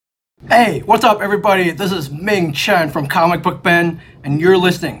Hey, what's up, everybody? This is Ming Chen from Comic Book Ben, and you're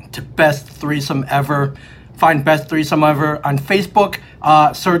listening to Best Threesome Ever. Find Best Threesome Ever on Facebook.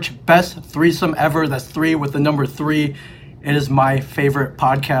 Search Best Threesome Ever. That's 3 with the number 3. It is my favorite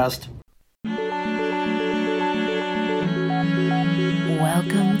podcast.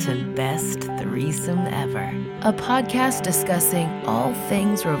 Welcome to Best Threesome Ever, a podcast discussing all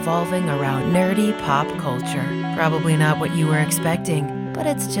things revolving around nerdy pop culture. Probably not what you were expecting, but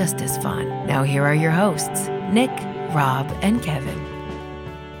it's just as fun. Now here are your hosts, Nick, Rob, and Kevin.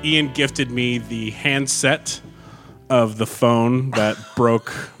 Ian gifted me the handset of the phone that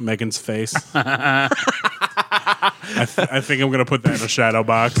broke Megan's face. I think I'm going to put that in a shadow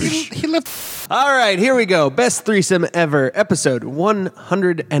box. All right, here we go. Best Threesome Ever, episode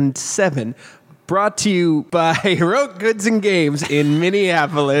 107. Brought to you by Heroic Goods and Games in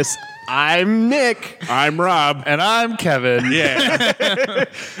Minneapolis. I'm Nick. I'm Rob. And I'm Kevin. Yeah.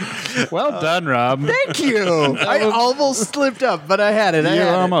 Well done, Rob. Thank you. I almost slipped up, but I had it. You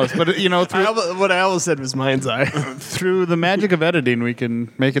almost. But, you know, What I almost said was mind's eye. through the magic of editing, we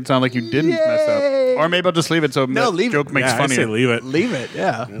can make it sound like you didn't mess Yay. up. Or maybe I'll just leave it so No, that leave joke it. makes Yeah, I funnier. say leave it. Leave it,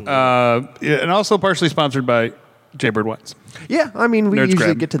 yeah. Yeah, and also partially sponsored by Jaybird Wines. Yeah, I mean, we Nerds usually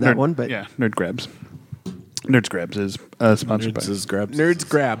Grab. get to that Nerd- one, but Yeah, Nerd Grabs. Nerds Grabs is sponsored by. Nerds grabs. Nerds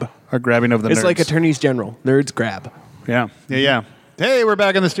grab. Our grabbing of the It's nerds. like attorneys general. Nerds grab. Yeah. Hey, we're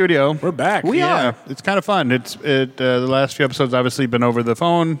back in the studio. We're back. We are. It's kind of fun. The last few episodes obviously been over the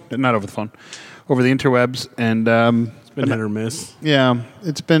phone, not over the phone, over the interwebs, and It's been hit or miss. yeah,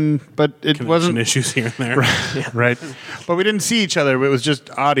 it's been, but it Connection wasn't issues here and there. right. But we didn't see each other. It was just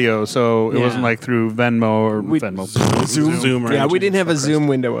audio, so it Yeah. wasn't like through Venmo or Zoom. Yeah, we didn't have a Zoom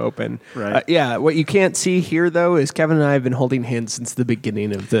window open. Right. Yeah, what you can't see here though is Kevin and I have been holding hands since the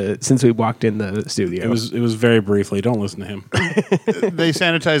beginning of since we walked in the studio. It was very briefly. Don't listen to him. They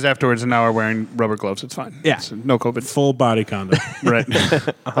sanitized afterwards and now are wearing rubber gloves. It's fine. Yeah. It's no COVID. Full body condom. Right.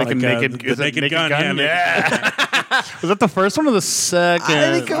 Like a naked, the is it naked gun, yeah, Yeah. Was that the first one or the second?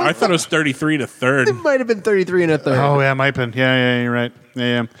 I think I thought it was 33 to third. it might have been 33 and a third. Oh yeah, might have been. Yeah, you're right.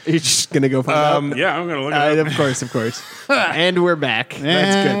 Yeah. You're just gonna go find out. Yeah, I'm going to look at it. Of course. And we're back.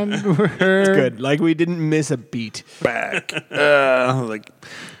 That's good. And we're That's good. Like we didn't miss a beat. back.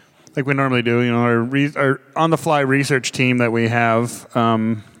 Like we normally do. You know, our on the fly research team that we have.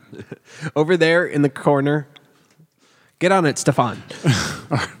 Over there in the corner. Get on it, Stefan.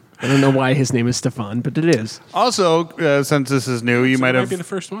 I don't know why his name is Stefan, but it is. Also, since this is new, you So might it have be the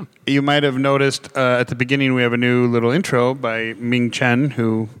first one. You might have noticed at the beginning we have a new little intro by Ming Chen,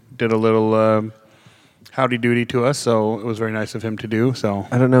 who did a little howdy doody to us. So it was very nice of him to do. So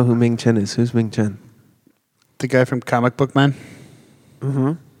I don't know who Ming Chen is. Who's Ming Chen? the guy from Comic Book Man.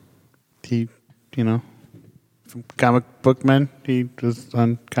 Mm-hmm. He, from Comic Book Man. He was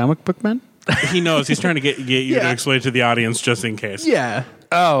on Comic Book Man. He knows. He's trying to get you Yeah. to explain it to the audience just in case. Yeah.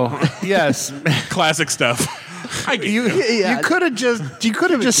 Oh yes, Classic stuff. I get you could have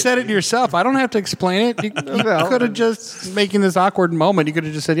just said it yourself. I don't have to explain it. You could have just making this awkward moment. You could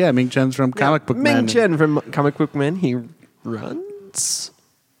have just said, "Yeah, Ming Chen's from Comic Book Man." Ming Chen from Comic Book Man. He runs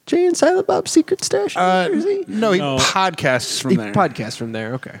Jay and Silent Bob's Secret Stash in New Jersey. No, he No. podcasts from He there. podcasts from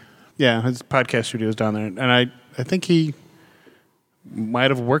there. Okay. Yeah, his podcast studio is down there, and I think he might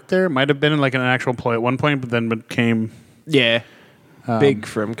have worked there. Might have been like an actual employee at one point, but then became Yeah. Big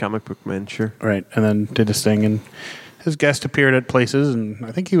from Comic Book Man, sure. right, and then did his thing. And his guest appeared at places, and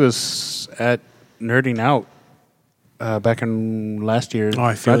I think he was at Nerding Out back in last year. Oh,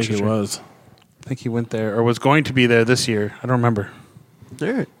 I feel like he was. I think he went there or was going to be there this year. I don't remember. All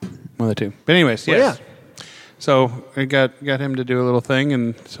right. One of the two. But anyways, Well, yes. So I got him to do a little thing,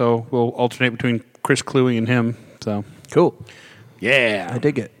 and so we'll alternate between Chris Cluey and him. So Cool. yeah, I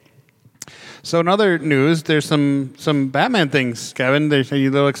dig it. So in other news, there's some Batman things, Kevin. Are you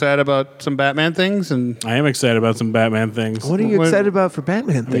a little excited about some Batman things? And I am excited about some Batman things. What are you excited about for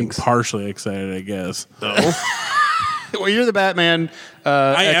Batman I mean, things? partially excited, I guess. well, you're the Batman.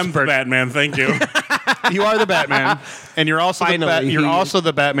 I am the expert. Batman. Thank you. You are the Batman, and you're also Finally, you're also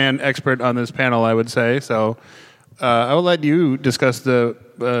the Batman expert on this panel, I would say. So I will let you discuss the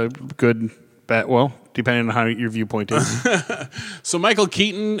good Bat. Well, depending on how your viewpoint is. So Michael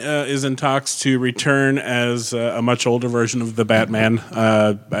Keaton is in talks to return as a much older version of the Batman.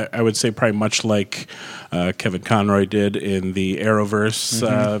 I would say probably much like Kevin Conroy did in the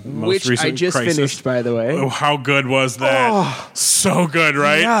Arrowverse. Most Which recent I just Crisis. finished, by the way. Oh, how good was that? So good,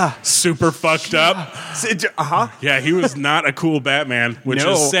 right? Yeah. Super fucked up. Uh-huh. Yeah, he was not a cool Batman, which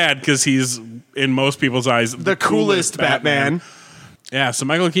No. is sad because he's, in most people's eyes, The coolest Batman. Yeah, so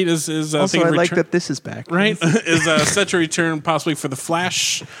Michael Keaton is Also, thinking I like return- that this is back. right? Is set to return possibly for The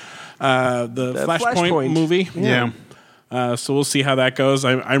Flash. the Flashpoint movie. Yeah. So we'll see how that goes.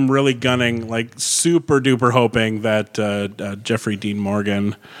 I'm really gunning, like super duper hoping that Jeffrey Dean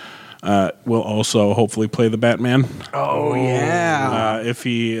Morgan will also hopefully play the Batman. Oh, yeah. If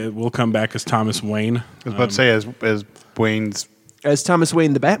he will come back as Thomas Wayne. I was about to say as Wayne's As Thomas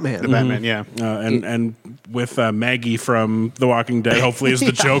Wayne, the Batman. the Batman. Yeah. And with Maggie from The Walking Dead, hopefully as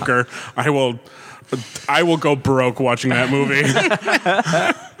the Joker, I will go broke watching that movie.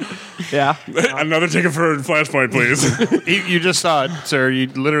 Yeah. Another ticket for Flashpoint, please. You just saw it, sir. You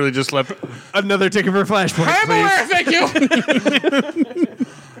literally just left. Another ticket for Flashpoint, I'm please. aware, thank you.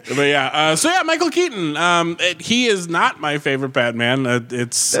 But yeah, Michael Keaton. He is not my favorite Batman.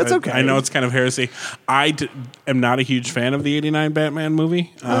 That's okay. I know it's kind of heresy. I am not a huge fan of the '89 Batman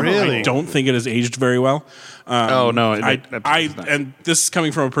movie. Really? I don't think it has aged very well. Oh no! And this is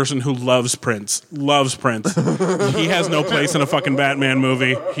coming from a person who loves Prince. Loves Prince. He has no place in a fucking Batman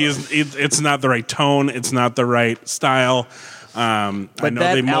movie. It's not the right tone. It's not the right style. I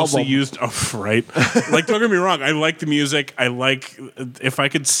know they mostly used right. Like, don't get me wrong, I like the music. I like, if I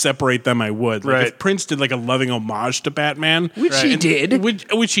could separate them, I would. Like, Right. if Prince did like a loving homage to Batman, Which he did.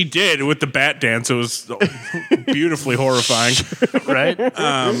 which he did with the Bat Dance, it was beautifully horrifying. right.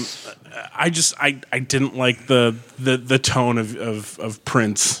 I didn't like the tone of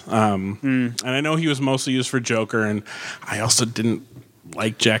Prince, and I know he was mostly used for Joker, and I also didn't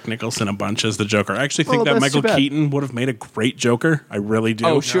like Jack Nicholson a bunch as the Joker. I actually think that that's Michael too bad. Keaton would have made a great Joker. I really do.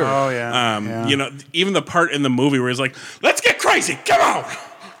 Oh, sure. Oh yeah. You know, even the part in the movie where he's like, "Let's get crazy, come on."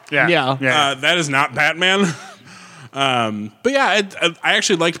 Yeah. Yeah. That is not Batman. But yeah, I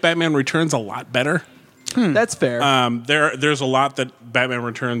actually liked Batman Returns a lot better. That's fair. There's a lot that Batman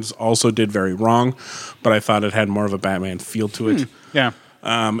Returns also did very wrong, but I thought it had more of a Batman feel to it. Yeah.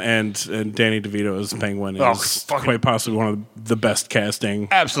 And Danny DeVito as Penguin Oh, is fucking- quite possibly one of the best casting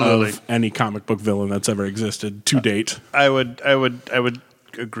Absolutely. of any comic book villain that's ever existed to date. I would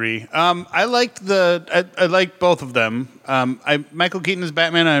agree. I liked I liked both of them. Michael Keaton as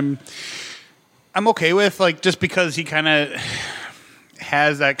Batman. I'm okay with, like, just because he kind of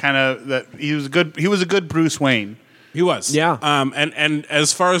has that he was a good Bruce Wayne. He was. Yeah. And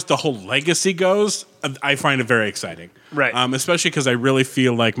as far as the whole legacy goes, I find it very exciting. Right. Especially because I really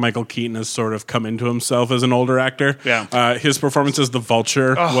feel like Michael Keaton has sort of come into himself as an older actor. Yeah. His performance as the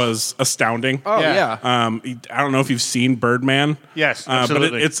Vulture was astounding. oh, yeah. yeah. I don't know if you've seen Birdman. Yes, But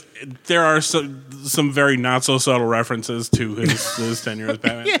absolutely. there are some very not so subtle references to his tenure as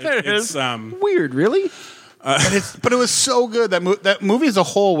Batman. It's Weird, really? But it was so good. That movie as a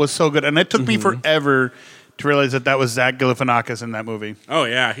whole was so good, and it took me forever to realize that was Zach Galifianakis in that movie. oh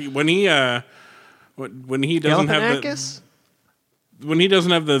yeah. When he doesn't have Galifianakis? when he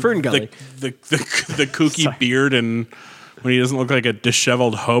doesn't have the Ferngully. the kooky beard, and when he doesn't look like a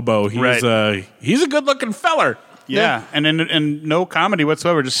disheveled hobo, he's a good looking feller. Yeah, and no comedy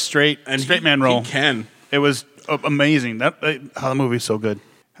whatsoever, just straight man role. He can. It was amazing. The movie's so good.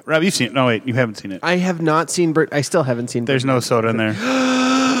 Rob, you've seen it? No, wait, you haven't seen it. I have not seen I still haven't seen There's no soda in there.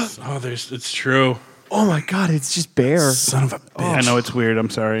 It's true. Oh my god, it's just Bear. Son of a bitch. I know it's weird. I'm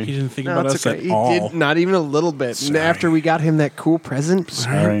sorry. He didn't think No, about it's us okay. at He all. did not even a little bit. And after we got him that cool present.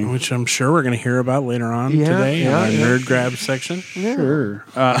 Sorry. Which I'm sure we're going to hear about later on Yeah, today yeah, in yeah. our Nerd Grab section. Sure.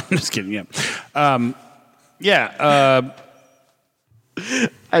 I'm just kidding. Yeah.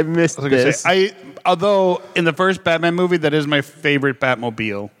 I missed I was gonna this. say, although in the first Batman movie, that is my favorite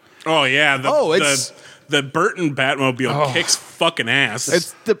Batmobile. Oh, yeah. it's- The Burton Batmobile kicks fucking ass.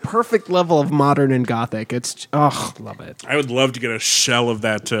 It's the perfect level of modern and gothic. It's love it. I would love to get a shell of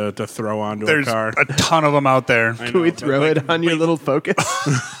that to throw onto There's a car. a ton of them out there. I Can we know, but throw it on your little Focus?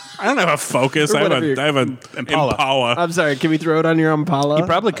 I don't have a Focus. Or I have whatever an Impala. Impala. I'm sorry. Can we throw it on your Impala? You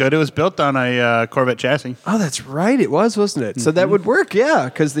probably could. It was built on a Corvette chassis. Oh, that's right. It was, wasn't it? So that would work, yeah,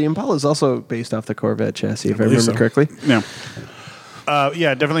 because the Impala is also based off the Corvette chassis, if I remember so. correctly. Yeah.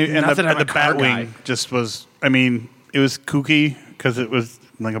 Yeah, definitely. And Not that I'm the a car Batwing guy. just was. I mean, it was kooky because it was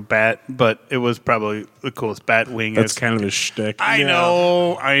like a bat, but it was probably the coolest Batwing. That's kind of his shtick. I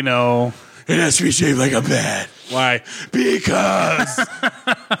know. It has to be shaped like a bat. Why? Because.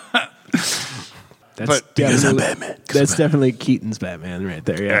 That's because I'm definitely, Batman. that's definitely Keaton's Batman right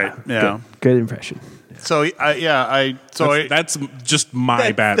there. Yeah. Right, yeah. Good impression. So That's just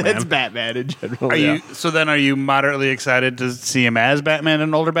my Batman. That's Batman in general. Are yeah. you? So then, are you moderately excited to see him as Batman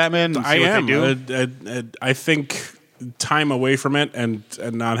and older Batman? And I see what am. They do? I think time away from it and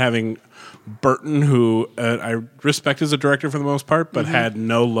not having Burton, who I respect as a director for the most part, but had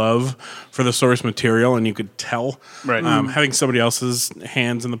no love for the source material, and you could tell. Right. Having somebody else's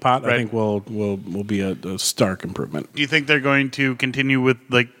hands in the pot, Right. I think will be a stark improvement. Do you think they're going to continue with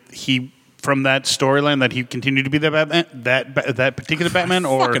from that storyline that he continued to be the Batman, that particular Batman,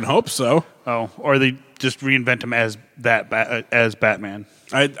 or Fucking hope so. or they just reinvent him as as Batman?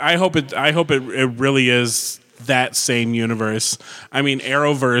 I hope it really is that same universe. I mean,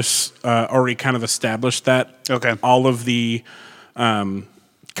 Arrowverse already kind of established that. Okay. All of the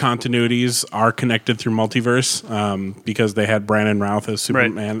continuities are connected through multiverse because they had Brandon Routh as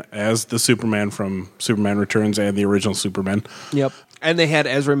Superman, as the Superman from Superman Returns and the original Superman. Yep. And they had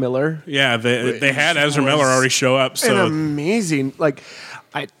Ezra Miller. Yeah, they had Ezra Miller already show up. So Amazing. Like,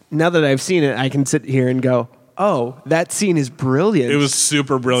 now that I've seen it, I can sit here and go, oh, that scene is brilliant. it was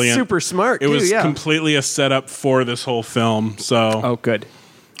super brilliant, super smart. It was too, yeah. completely a setup for this whole film. So Oh, good.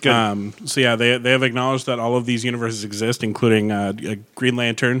 So yeah, they have acknowledged that all of these universes exist, including Green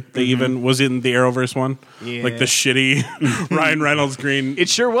Lantern. They even was in the Arrowverse one, like the shitty Ryan Reynolds Green. It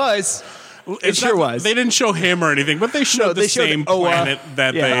sure was. It sure was. They didn't show him or anything, but they showed the showed same Oa. planet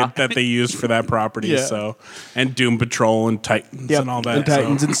that Yeah. they used for that property. Yeah. So, and Doom Patrol and Titans Yep. and all that. And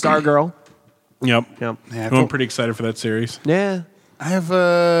Titans so. and Stargirl. Yep. Yep. Yeah, I'm pretty excited for that series. Yeah. I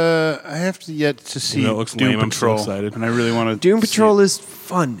have yet to see That looks Doom lame. I'm so Patrol, excited. and I really want to. Doom Patrol is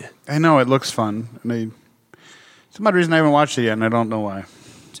fun. I know it looks fun, and some odd reason I haven't watched it yet, and I don't know why.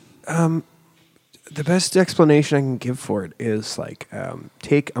 The best explanation I can give for it is like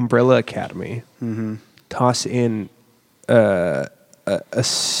take Umbrella Academy, toss in a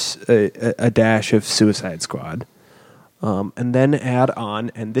dash of Suicide Squad, and then add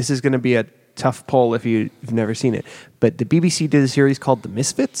on, and this is going to be a tough pull if you've never seen it, but the BBC did a series called The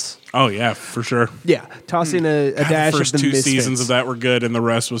Misfits. Oh yeah, for sure. Yeah, toss in a dash The first of the two Misfits. seasons of that were good, and the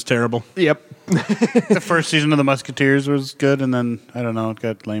rest was terrible. Yep. The first season of The Musketeers was good, and then I don't know, it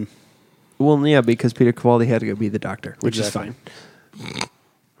got lame. Well, yeah, because Peter Capaldi had to go be the Doctor, which Exactly. is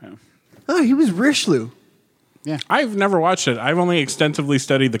fine. Oh, he was Richelieu. I've never watched it. I've only extensively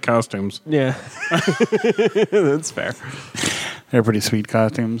studied the costumes. Yeah, that's fair. They're pretty sweet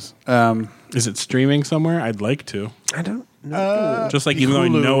costumes. Is it streaming somewhere? I'd like to. I don't know. Just like even though I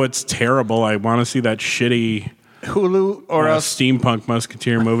Hulu. know it's terrible, I want to see that shitty Hulu or else steampunk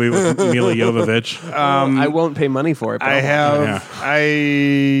musketeer movie with Mila Jovovich. I won't pay money for it. But I I'll watch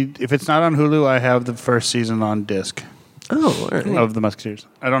have if it's not on Hulu, I have the first season on disc it. Oh, all right. of The Musketeers.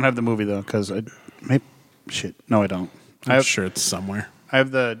 I don't have the movie though because no, I don't. I'm sure it's somewhere. I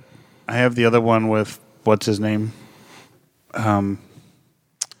have the other one with what's his name, the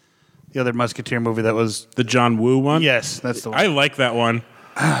other Musketeer movie that was The John Woo one? yes, that's the one. I like that one.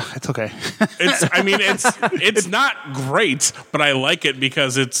 It's okay. It's not great, but I like it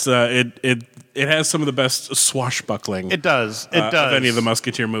because it has some of the best swashbuckling. It does. It does. Of any of the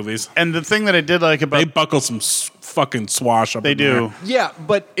Musketeer movies. And the thing that I did like about They buckle some fucking swash up. they in there. do. Yeah,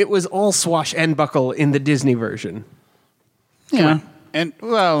 but it was all swash and buckle in the Disney version. Yeah. And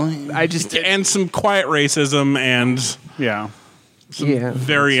well, I just And some quiet racism and yeah.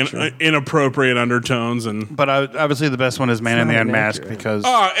 very inappropriate undertones and But obviously the best one is Man in the not Unmasked inaccurate. because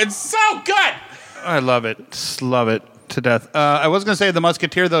oh, it's so good. I love it. Just love it to death. I was going to say the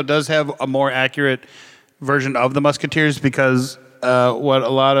Musketeer, though, does have a more accurate version of the Musketeers because what a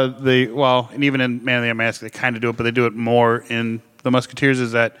lot of and even in Man in the Unmasked, they kind of do it, but they do it more in the Musketeers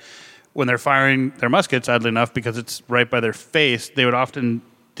is that when they're firing their muskets, oddly enough, because it's right by their face, they would often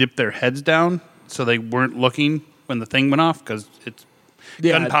dip their heads down so they weren't looking when the thing went off because it's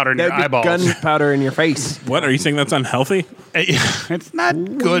gunpowder in your that'd be eyeballs. Gunpowder in your face. What are you saying? That's unhealthy? It's not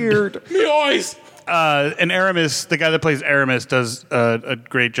good. Weird. Noise. And Aramis, the guy that plays Aramis, does a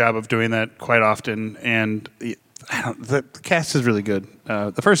great job of doing that quite often. And the cast is really good.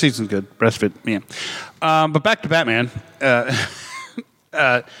 The first season's good. The rest of it, yeah. But back to Batman.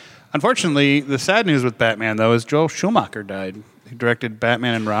 Unfortunately, the sad news with Batman, though, is Joel Schumacher died. He directed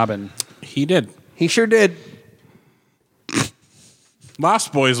Batman and Robin. He did. He sure did.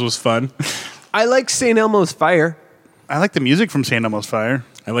 Lost Boys was fun. I like St. Elmo's Fire. I like the music from St. Elmo's Fire.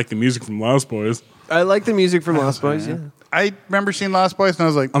 I like the music from Lost Boys. I like the music from Lost Boys. Yeah. I remember seeing Lost Boys, and I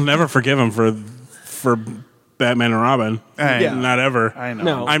was like, I'll never forgive him for Batman and Robin. Yeah. Not ever. I know.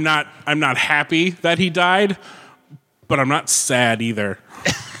 No. I'm not happy that he died, but I'm not sad either.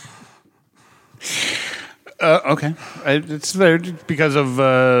 Okay. It's there because of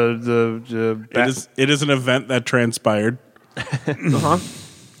the It is an event that transpired.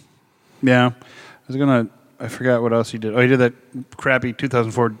 Yeah. I forgot what else he did. Oh, he did that crappy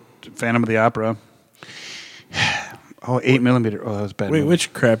 2004 Phantom of the Opera. Oh, 8mm. Oh, that was a bad. Wait, movie.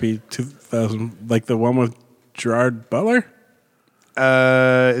 which crappy 2000? Like the one with Gerard Butler?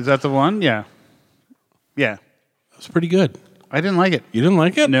 Is that the one? Yeah. Yeah. That was pretty good. I didn't like it. You didn't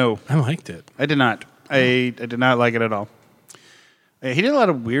like it? No. I liked it. I did not. I did not like it at all. He did a lot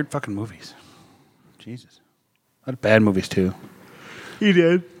of weird fucking movies. Jesus. A lot of bad movies, too. He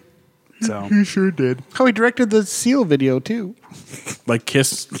did. So. He sure did. Oh, he directed the Seal video, too. Like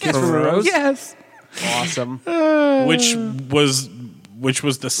Kiss from a Rose? Yes. Awesome. Which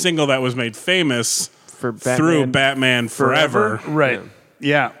was the single that was made famous For Batman through Batman Forever. Right.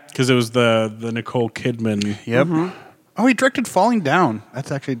 Yeah. Because it was the Nicole Kidman. Yep. Oh, he directed Falling Down.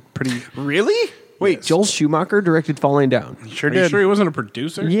 That's actually pretty... Really? Wait, Joel Schumacher directed Falling Down. Sure Are you did. sure he wasn't a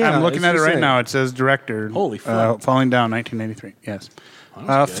producer? Yeah. I'm looking it's at it just right saying. now. It says director. Holy fuck. Falling Down, 1983. Yes.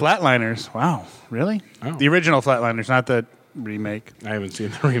 Flatliners. Wow. Really? Oh. The original Flatliners, not the remake. I haven't seen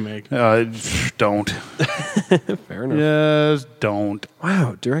the remake. Don't. Fair enough. Just don't.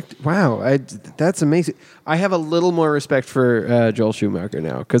 Wow, that's amazing. I have a little more respect for Joel Schumacher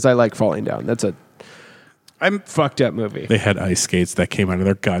now because I like Falling Down. That's a fucked up movie. They had ice skates that came out of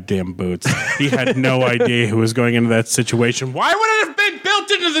their goddamn boots. He had no idea who was going into that situation. Why would it have been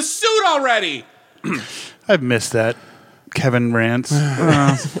built into the suit already? I've missed that. Kevin rants. They're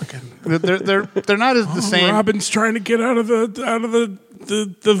not as the same. Robin's trying to get out of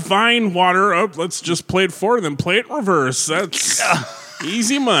the vine water. Oh, let's just play it forward and then play it in reverse. That's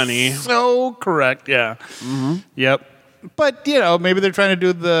easy money. So correct. Yeah. Mm-hmm. Yep. But maybe they're trying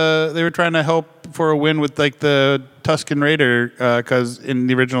to they were trying to help for a win with like the Tusken Raider because in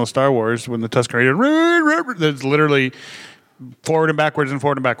the original Star Wars when the Tusken Raider there's literally forward and backwards and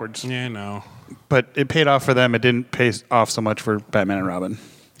forward and backwards. Yeah, I know. But it paid off for them. It didn't pay off so much for Batman and Robin.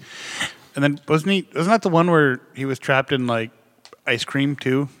 And then wasn't that the one where he was trapped in like ice cream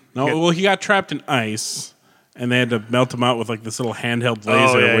too? No, well, he got trapped in ice, and they had to melt him out with like this little handheld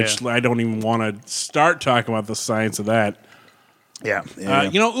laser, which I don't even want to start talking about the science of that. Yeah.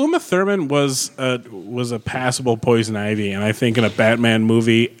 Uma Thurman was a passable Poison Ivy, and I think in a Batman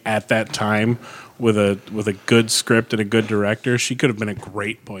movie at that time with a good script and a good director, she could have been a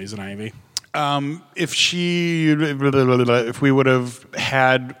great Poison Ivy. If we would have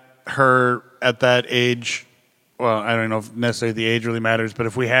had her at that age, well, I don't know if necessarily the age really matters, but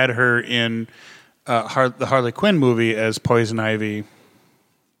if we had her in the Harley Quinn movie as Poison Ivy,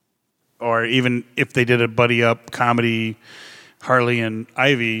 or even if they did a buddy up comedy, Harley and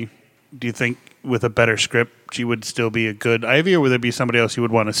Ivy, do you think with a better script she would still be a good Ivy, or would there be somebody else you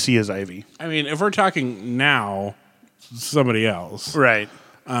would want to see as Ivy? I mean, if we're talking now, somebody else. Right.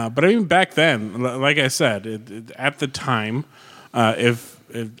 But I mean, back then, like I said, at the time, I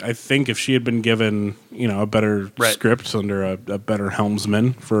think if she had been given, a better script under a better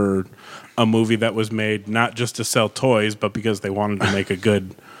helmsman for a movie that was made not just to sell toys, but because they wanted to make a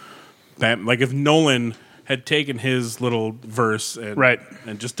good Batman. Like if Nolan had taken his little verse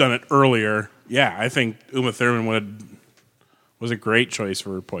and just done it earlier, yeah, I think Uma Thurman was a great choice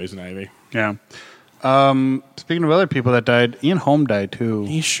for Poison Ivy. Yeah. Speaking of other people that died, Ian Holm died too.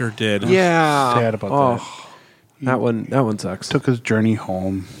 He sure did. Yeah. Sad about that. That one sucks. Took his journey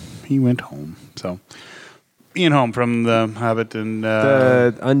home. He went home. So, Ian Holm from The Hobbit and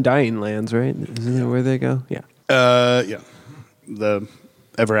the Undying Lands, right? Isn't that where they go? Yeah. Yeah, the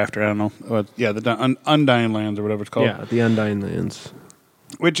Ever After. I don't know. The Undying Lands or whatever it's called. Yeah, the Undying Lands.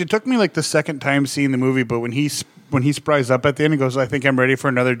 Which it took me like the second time seeing the movie, but when he spries up at the end and goes, "I think I'm ready for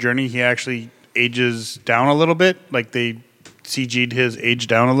another journey," he actually ages down a little bit. Like they CG'd his age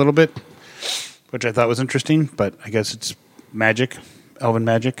down a little bit, which I thought was interesting. But I guess it's magic, elven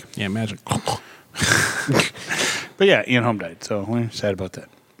magic. Yeah, magic. But yeah, Ian Holm died, so we're sad about that.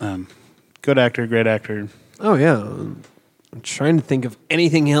 Good actor, great actor. Oh yeah. I'm trying to think of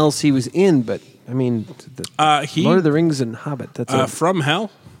anything else he was in, but I mean, Lord of the Rings and Hobbit. That's From Hell.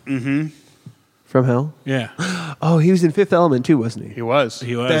 Mm-hmm. From Hell. Yeah, Oh, he was in Fifth Element too, wasn't he? He was.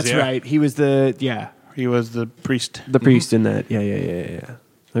 That's yeah. right. He was the He was the priest. the priest in that. Yeah.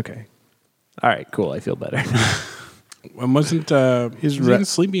 Okay. All right. Cool. I feel better. And wasn't was he in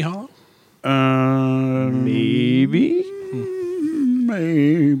Sleepy Hollow? Maybe.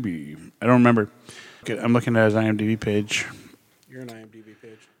 Maybe. I don't remember. Okay, I'm looking at his IMDb page. You're an IMDb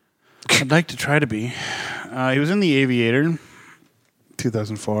page. I'd like to try to be. He was in The Aviator,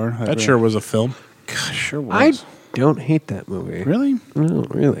 2004. That sure was a film. Gosh, sure I was. don't hate that movie. Really? No,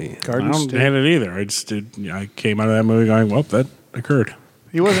 really. I Garden don't State. hate it either. I came out of that movie going, well, that occurred.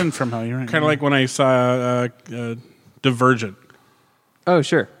 He wasn't From Hell. You're right. Kind of like when I saw Divergent. Oh,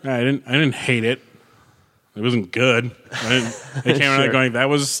 sure. I didn't hate it. It wasn't good. I came out of it going, that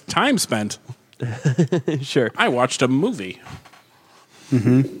was time spent. Sure. I watched a movie.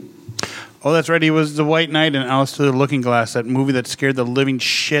 Oh, that's right. He was the White Knight in Alice Through the Looking Glass, that movie that scared the living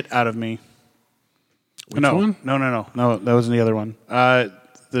shit out of me. Which no, one? No, that wasn't the other one. The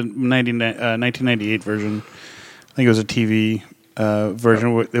 1998 version. I think it was a TV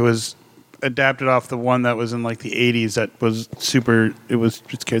version. It was adapted off the one that was in like the 80s that was super,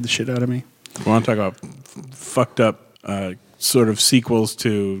 it scared the shit out of me. I want to talk about fucked up sort of sequels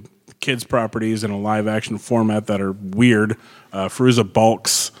to kids' properties in a live action format that are weird. Fairuza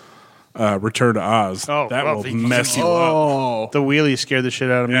Balk's Return to Oz. Oh, that well, will the- mess you up. Oh. The wheelie scared the shit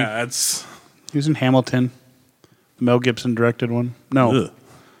out of me. Yeah, that's. He was in Hamilton. Mel Gibson directed one. No, Ugh.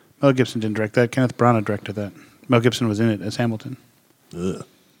 Mel Gibson didn't direct that. Kenneth Branagh directed that. Mel Gibson was in it as Hamilton. Ugh.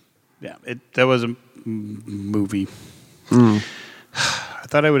 Yeah, that was a movie. I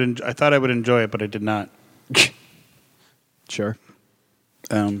thought I would enjoy it, but I did not. Sure.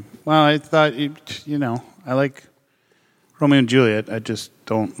 Well, I thought I like Romeo and Juliet. I just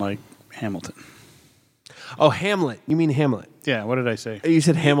don't like Hamilton. Oh, Hamlet. You mean Hamlet? Yeah, what did I say? You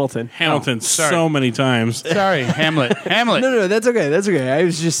said Hamilton. Hamilton sorry. so many times. Sorry, Hamlet. Hamlet. No, that's okay. That's okay. I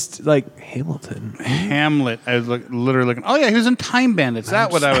was just like, Hamilton. Hamlet. I was literally looking. Oh yeah, he was in Time Bandits.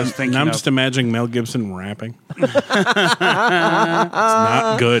 That's what I was thinking. And I'm of. just imagining Mel Gibson rapping. It's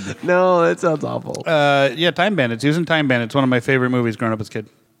not good. No, that sounds awful. Yeah, Time Bandits. He was in Time Bandits. One of my favorite movies growing up as a kid.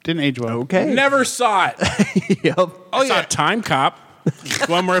 Didn't age well. Okay. Never saw it. Yep. I saw Time Cop.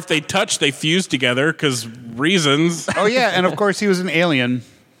 One where if they touch, they fuse together because reasons. Oh yeah, and of course he was an alien.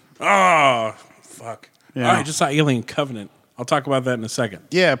 Oh, fuck. Yeah. Oh, I just saw Alien Covenant. I'll talk about that in a second.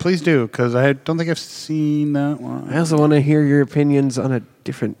 Yeah, please do, because I don't think I've seen that one. I also want to hear your opinions on a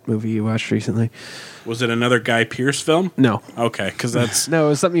different movie you watched recently. Was it another Guy Pearce film? No. Okay, because that's. No, it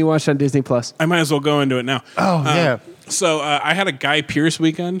was something you watched on Disney Plus. I might as well go into it now. Oh yeah. So I had a Guy Pearce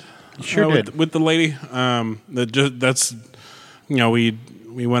weekend. Sure did. With the lady. That's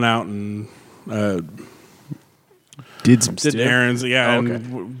we went out and Did some did errands. Yeah, Oh,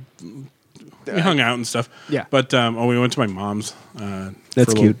 and okay. we hung out and stuff. Yeah. But we went to my mom's. That's for a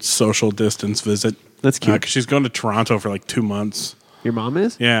little cute. social distance visit. That's cute. 'Cause she's going to Toronto for like 2 months. Your mom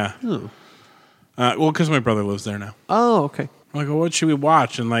is? Yeah. Oh. Well, because my brother lives there now. Oh, okay. I'm like, well, what should we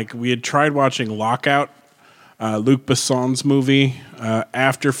watch? And like, we had tried watching Lockout, Luc Besson's movie,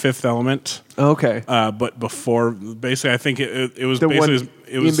 after Fifth Element, Okay. but before. Basically, I think it was The basically one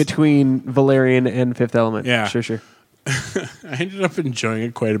it was. in between Valerian and Fifth Element. Yeah. Sure. I ended up enjoying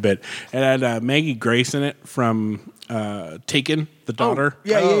it quite a bit. It had Maggie Grace in it from Taken, the daughter.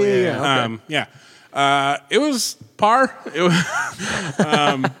 Yeah. Okay. It was par. It was,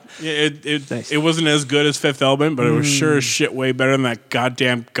 Nice. it wasn't as good as Fifth Element, but it was sure as shit way better than that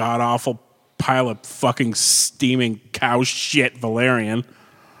goddamn god awful pile of fucking steaming cow shit Valerian.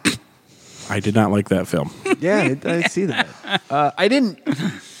 I did not like that film. Yeah, I see that. I didn't.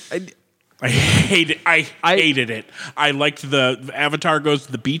 I hated it. I liked the Avatar goes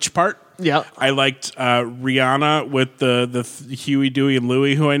to the beach part. Yeah. I liked Rihanna with the Huey, Dewey, and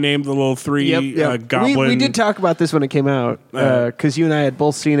Louie, who I named the little three Yep. goblin. We did talk about this when it came out because you and I had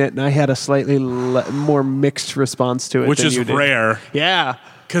both seen it, and I had a slightly more mixed response to it, which than is you did. rare. Yeah.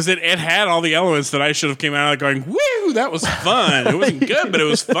 Because it had all the elements that I should have came out of going, woo, that was fun. It wasn't good, but it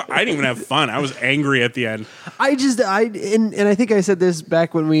was fun. I didn't even have fun. I was angry at the end. And I think I said this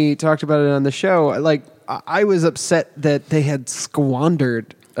back when we talked about it on the show. Like, I was upset that they had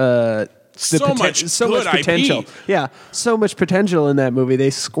squandered So much good potential. IP. Yeah, so much potential in that movie.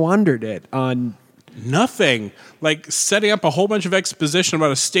 They squandered it on. Nothing. Like setting up a whole bunch of exposition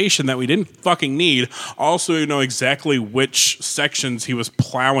about a station that we didn't fucking need. Also, you know exactly which sections he was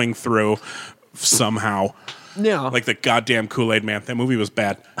plowing through somehow. Yeah. Like the goddamn Kool-Aid Man. That movie was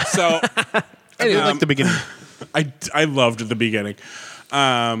bad. So I did like the beginning. I loved the beginning.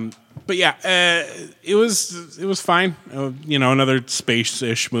 But yeah, it was fine. Another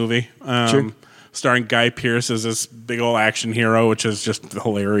space-ish movie. Sure. Starring Guy Pearce as this big old action hero, which is just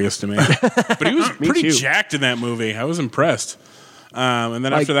hilarious to me. But he was pretty too. jacked in that movie. I was impressed. And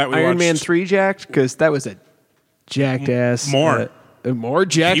then Like after that, we Iron watched Man 3 jacked because that was a jacked ass. More. More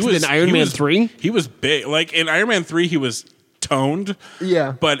jacked than Iron Man 3? He was big. Like in Iron Man 3, he was toned.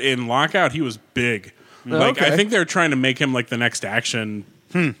 Yeah. But in Lockout, he was big. Like Okay. I think they're trying to make him like the next action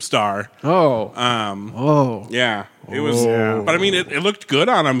star. Oh. Yeah, it was. But I mean, it looked good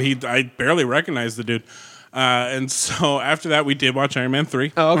on him. I barely recognized the dude. And so after that, we did watch Iron Man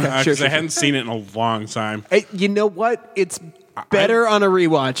 3. Oh, okay. Sure, Because sure, I hadn't seen it in a long time. Hey, you know what? It's better on a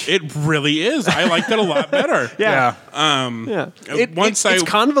rewatch. It really is. I liked it a lot better. Yeah. Once it's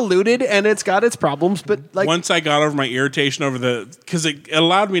convoluted and it's got its problems, but like once I got over my irritation over because it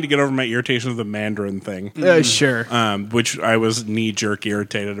allowed me to get over my irritation of the Mandarin thing. Sure. Which I was knee jerk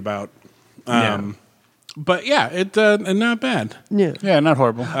irritated about. Yeah. But yeah, it not bad. Yeah, not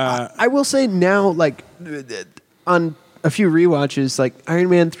horrible. I will say now, like on a few rewatches, like Iron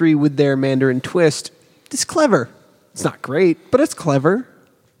Man 3 with their Mandarin twist, it's clever. It's not great, but it's clever.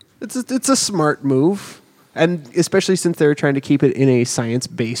 It's a smart move, and especially since they're trying to keep it in a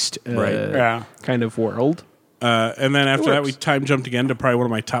science-based kind of world. And then after that, we time jumped again to probably one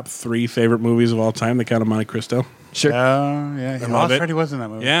of my top 3 favorite movies of all time, The Count of Monte Cristo. Sure. Yeah. love it. Already was in that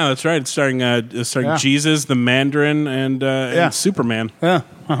movie. Yeah, that's right. It's starring Jesus, the Mandarin, and Superman. Yeah.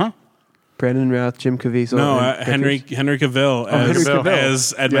 Uh-huh. Brandon Routh, Jim Caviezel. No, and Henry Cavill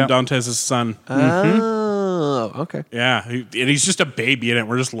as Edmond Dantes' son. Oh, okay. Yeah, and he's just a baby in it.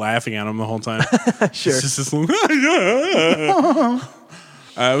 We're just laughing at him the whole time. Sure. It's just this little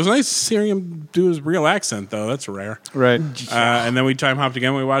it was nice hearing him do his real accent, though. That's rare. Right. And then we time hopped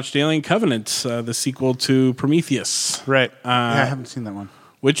again. We watched Alien Covenant, the sequel to Prometheus. Right. I haven't seen that one.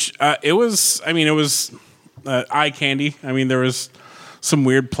 Which it was eye candy. I mean, there was some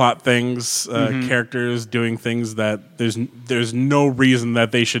weird plot things, characters doing things that there's no reason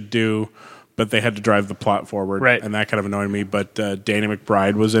that they should do, but they had to drive the plot forward. Right. And that kind of annoyed me. But Danny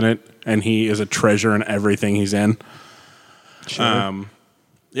McBride was in it, and he is a treasure in everything he's in. Sure.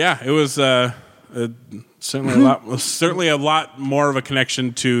 Yeah, it was certainly a lot more of a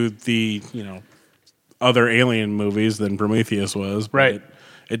connection to the other Alien movies than Prometheus was. But right.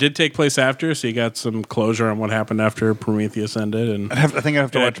 It did take place after, so you got some closure on what happened after Prometheus ended. And I think I'd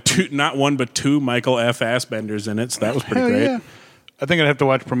have to watch not one but 2 Michael F. Fassbenders in it, so that was pretty great. Yeah. I think I'd have to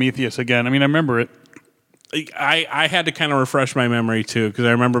watch Prometheus again. I mean, I remember it. I had to kind of refresh my memory too, because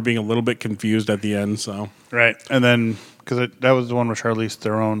I remember being a little bit confused at the end. So right, and then because that was the one with Charlize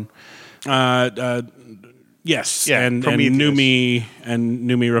Theron. Yes, Yeah, and Prometheus. Numi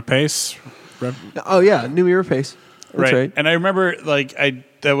Rapace. Oh yeah, Numi Rapace. That's right. And I remember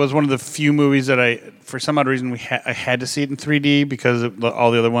that was one of the few movies that for some odd reason I had to see it in 3D because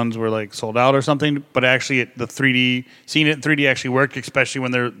all the other ones were like sold out or something. But actually, seeing it in 3D actually worked, especially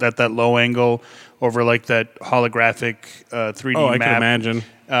when they're at that low angle over like that holographic 3D Oh, I map. can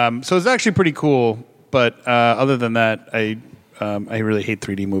imagine. So it's actually pretty cool. But other than that, I really hate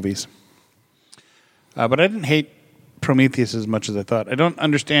 3D movies. But I didn't hate Prometheus as much as I thought. I don't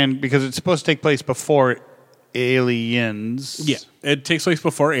understand because it's supposed to take place before Aliens. Yeah, it takes place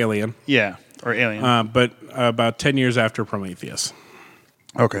before Alien. Yeah, or Alien. But about 10 years after Prometheus.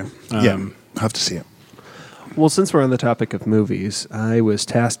 Okay. I'll have to see it. Well, since we're on the topic of movies, I was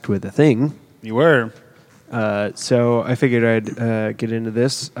tasked with a thing. You were. So I figured I'd get into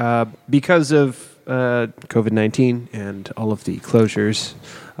this. Because of COVID-19 and all of the closures,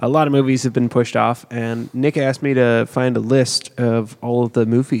 a lot of movies have been pushed off, and Nick asked me to find a list of all of the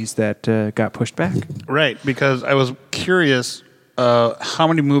movies that got pushed back. Right, because I was curious how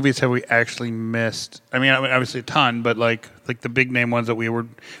many movies have we actually missed? I mean, obviously a ton, but like the big name ones that we were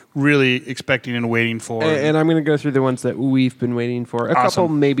really expecting and waiting for. And I'm going to go through the ones that we've been waiting for. A couple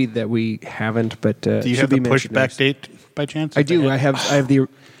maybe that we haven't, but do you have the pushback date by chance? I do. I have the.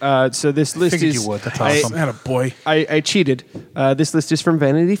 So this list figured is. you would. That's awesome. Had a boy. I cheated. This list is from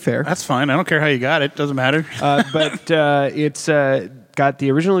Vanity Fair. That's fine. I don't care how you got it. Doesn't matter. But it's got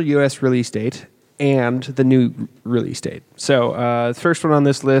the original U.S. release date and the new release date. So the first one on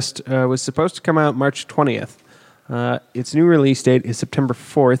this list was supposed to come out March 20th. Its new release date is September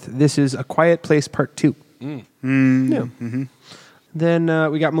 4th. This is A Quiet Place Part 2. Yeah. Mm-hmm.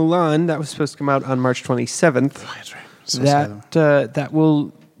 Then we got Mulan. That was supposed to come out on March 27th. Oh, that's right. So sad. That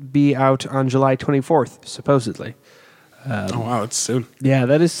will be out on July 24th, supposedly. Oh, wow, that's soon. Yeah,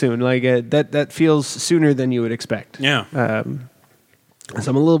 that is soon. Like that feels sooner than you would expect. Yeah. So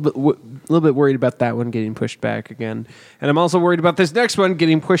I'm a little bit worried about that one getting pushed back again, and I'm also worried about this next one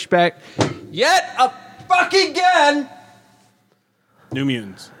getting pushed back yet a fucking again. New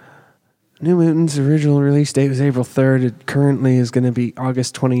Mutants. New Mutants' original release date was April 3rd. It currently is going to be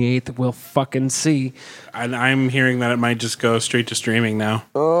August 28th. We'll fucking see. And I'm hearing that it might just go straight to streaming now.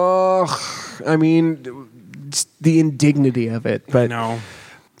 Oh, I mean, the indignity of it. But No.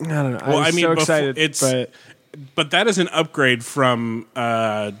 I don't know. Well, I'm so excited. But that is an upgrade from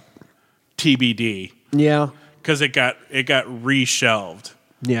TBD Yeah. because it got reshelved.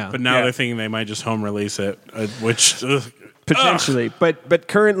 Yeah. But now they're thinking they might just home release it, which Potentially. But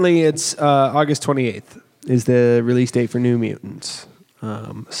currently it's August 28th is the release date for New Mutants.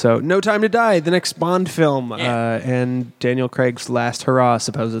 So No Time to Die, the next Bond film, and Daniel Craig's last hurrah,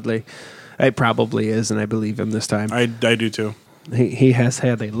 supposedly. It probably is, and I believe him this time. I do too. He has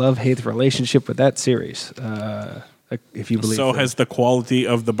had a love-hate relationship with that series, if you believe So him. has the quality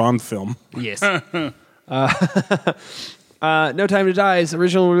of the Bond film. Yes. No Time to Die's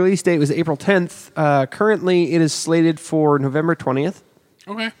original release date was April 10th. Currently, it is slated for November 20th.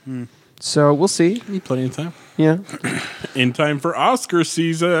 Okay. So we'll see. Plenty of time. Yeah. In time for Oscar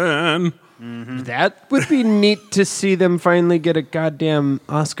season. That would be neat to see them finally get a goddamn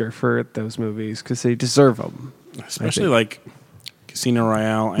Oscar for those movies because they deserve them. Especially like Casino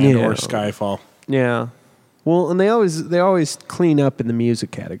Royale and Yeah. or Skyfall. Yeah. Well, and they always clean up in the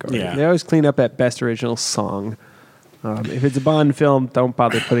music category. Yeah. They always clean up at Best Original Song. If it's a Bond film, don't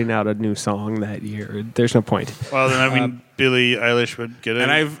bother putting out a new song that year. There's no point. Well, then I mean, Billie Eilish would get it.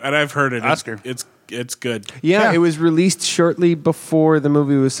 And I've heard it. Oscar. It's good. Yeah, it was released shortly before the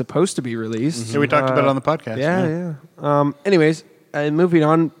movie was supposed to be released. Yeah, we talked about it on the podcast. Yeah. Anyways, moving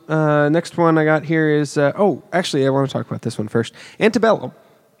on. Next one I got here is actually I want to talk about this one first. Antebellum.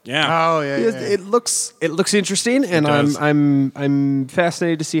 Yeah. Oh yeah. It looks interesting, and does. I'm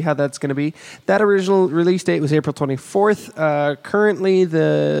fascinated to see how that's going to be. That original release date was April 24th. Currently,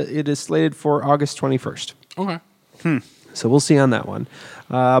 it is slated for August 21st. Okay. So we'll see on that one.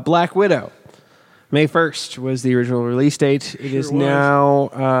 Black Widow. May 1st was the original release date. It is was.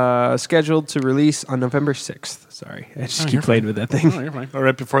 now scheduled to release on November 6th. Sorry, I just keep playing with that thing. Oh, you're fine.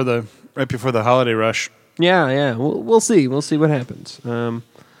 Right before the holiday rush. Yeah. We'll see. We'll see what happens.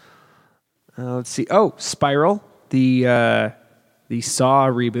 Let's see. Oh, Spiral, the Saw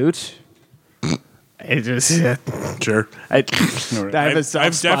reboot. It just Sure. I have a soft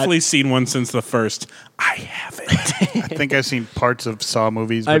I've spot. definitely seen one since the first. I haven't. I think I've seen parts of Saw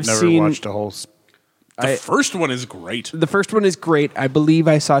movies, but I've never seen- watched a whole. The first one is great. The first one is great. I believe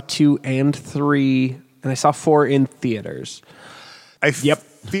I saw 2 and 3, and I saw 4 in theaters.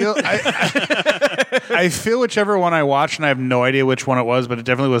 Feel I feel whichever one I watched, and I have no idea which one it was, but it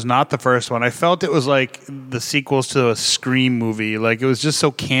definitely was not the first one. I felt it was like the sequels to a Scream movie. Like it was just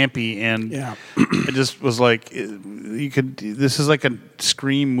so campy, and Yeah. it just was like this is like a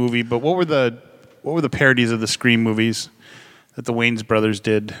Scream movie. But what were the parodies of the Scream movies that the Wayans brothers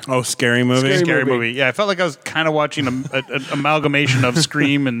did? Oh, Scary Movie. Scary movie. Yeah, I felt like I was kind of watching an amalgamation of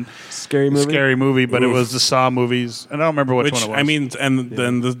Scream and Scary movie. but it Oof. was the Saw movies. And I don't remember which one it was. I mean, and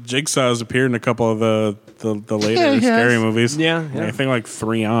then the Jigsaw's appeared in a couple of the later Scary movies. Yeah. I think like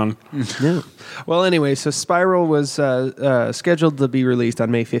 3 on. Yeah. Well, anyway, so Spiral was scheduled to be released on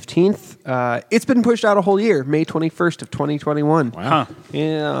May 15th. It's been pushed out a whole year, May 21st of 2021. Wow.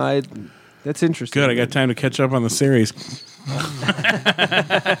 Yeah, that's interesting. Good. I got time to catch up on the series.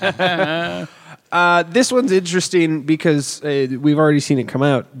 This one's interesting because we've already seen it come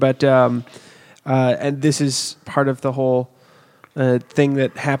out, but and this is part of the whole thing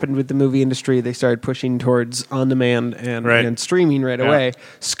that happened with the movie industry. They started pushing towards on-demand and streaming right away.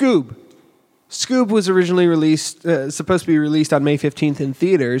 Scoob was originally supposed to be released on May 15th in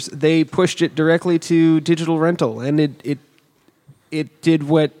theaters. They pushed it directly to digital rental, and it did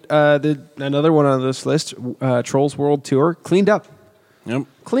what another one on this list, Trolls World Tour, cleaned up. Yep.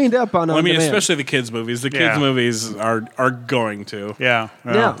 Cleaned up on Well, I mean, on-demand. especially the kids' movies. The kids' Yeah. movies are going to. yeah.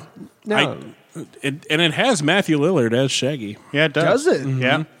 No. It has Matthew Lillard as Shaggy. Yeah, it does. Does it?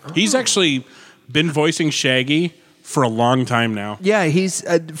 Yeah. He's actually been voicing Shaggy for a long time now. Yeah, he's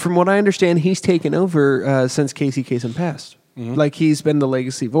from what I understand, he's taken over since Casey Kasem passed. Like he's been the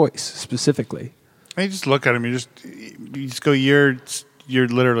legacy voice specifically. You just look at him. You just go, you're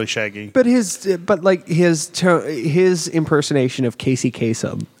literally Shaggy. But his impersonation of Casey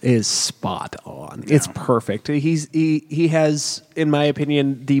Kasem is spot on. It's perfect. He has, in my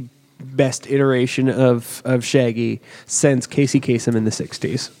opinion, the best iteration of Shaggy since Casey Kasem in the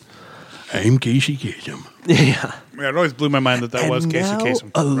 60s. I'm Casey Kasem. Yeah. Yeah, it always blew my mind that was Casey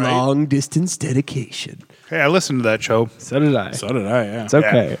Kasem. A right? long distance dedication. Hey, I listened to that show. So did I. So did I, yeah. It's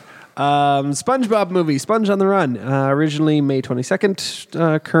okay. SpongeBob movie, Sponge on the Run. Originally May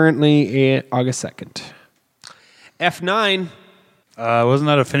 22nd, currently August 2nd. F9. Wasn't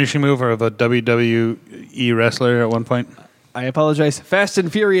that a finishing move of a WWE wrestler at one point? I apologize. Fast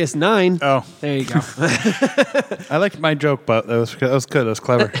and Furious 9. Oh, There you go. I liked my joke, but that was good. That was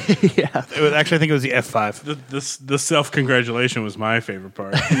clever. Yeah. Actually, I think it was the F5, The self-congratulation was my favorite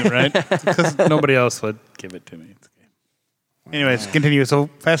part. right? Because nobody else would give it to me. It's okay. Anyways, continue. So,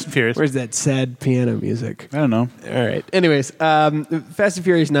 Fast and Furious. Where's that sad piano music? I don't know. All right. Anyways, Fast and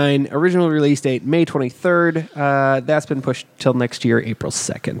Furious 9, original release date May 23rd. That's been pushed till next year, April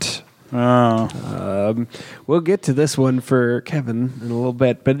 2nd. We'll get to this one for Kevin in a little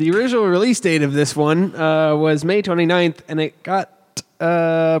bit, but the original release date of this one was May 29th, and it got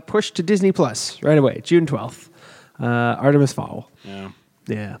pushed to Disney Plus right away, June 12th. Artemis Fowl.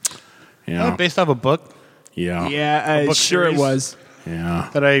 Yeah. Based off a book Yeah. Yeah, book sure series? it was. Yeah.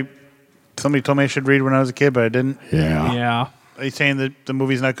 that somebody told me I should read when I was a kid, but I didn't. Yeah. Yeah. Are you saying that the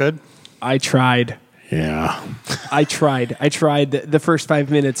movie's not good? I tried. Yeah. I tried. The first 5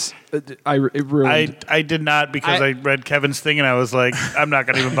 minutes. It ruined. I did not because I read Kevin's thing and I was like, I'm not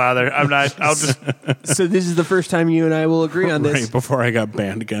going to even bother. I'm not. I'll just. So this is the first time you and I will agree on this. Right before I got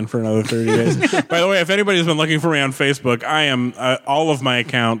banned again for another 30 days. By the way, if anybody's been looking for me on Facebook, I am all of my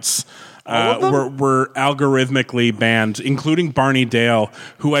accounts were algorithmically banned, including Barney Dale,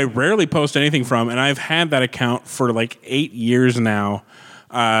 who I rarely post anything from, and I've had that account for like 8 years now.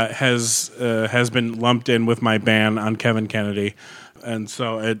 Has been lumped in with my ban on Kevin Kennedy, and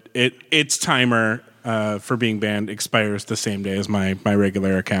so its timer for being banned expires the same day as my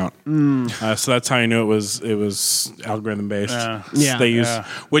regular account. So that's how I knew it was algorithm based. Yeah. They use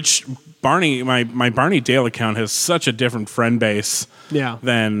which Barney my Barney Dale account has such a different friend base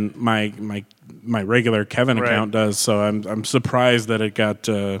than my regular Kevin account does. So I'm surprised that it got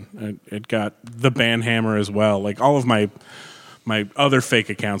the ban hammer as well. Like all of my other fake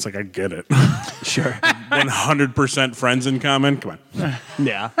accounts, like I get it. Sure. 100% friends in common. Come on.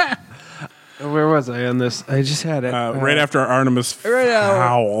 Yeah. Where was I on this? I just had it. Right after Artemis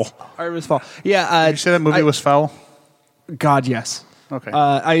Fowl. Artemis Fowl. Yeah. Did you say that movie was foul? God, yes. Okay.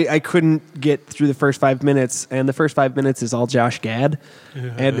 I couldn't get through the first 5 minutes, and the first 5 minutes is all Josh Gad.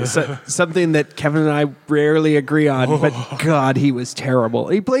 And something that Kevin and I rarely agree on, but God, he was terrible.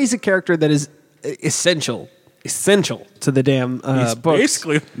 He plays a character that is essential to the damn He's books.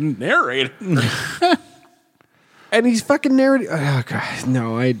 basically narrated. And he's fucking narrating. Oh God,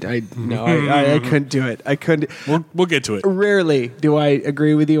 no, I couldn't do it. I couldn't. We'll get to it. Rarely do I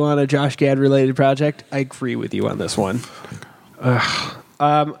agree with you on a Josh Gad related project. I agree with you on this one.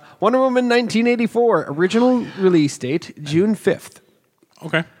 Wonder Woman 1984 original release date June 5th.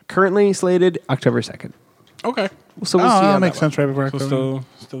 Okay. Currently slated October 2nd. Okay. So we'll see how that makes one. sense right before So October.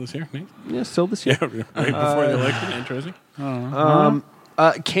 still this year, Nate? Yeah, still this year. Yeah, right before the election. Interesting.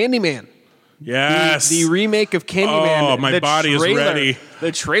 Candyman. Yes. The remake of Candyman. Oh, my body is ready.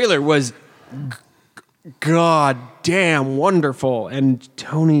 The trailer was God damn wonderful. And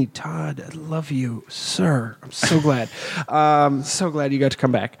Tony Todd, I love you, sir. I'm so glad. So glad you got to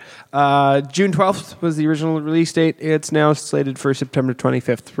come back. June 12th was the original release date. It's now slated for September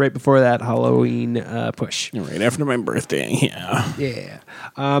 25th, right before that Halloween push. Right after my birthday. Yeah. Yeah.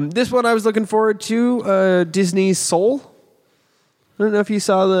 This one I was looking forward to, Disney's Soul. I don't know if you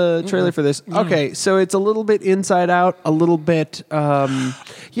saw the trailer for this. Okay, so it's a little bit Inside Out, a little bit. I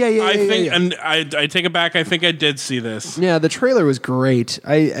think, and I take it back. I think I did see this. Yeah, the trailer was great.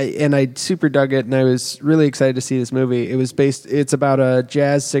 I super dug it, and I was really excited to see this movie. It's about a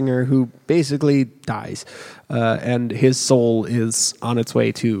jazz singer who basically dies, and his soul is on its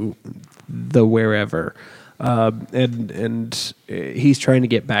way to the wherever, and he's trying to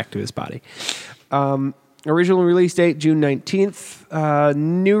get back to his body. Original release date, June 19th.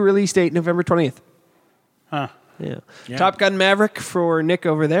 New release date, November 20th. Huh. Yeah. Top Gun Maverick for Nick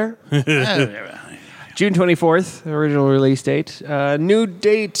over there. June 24th, original release date. New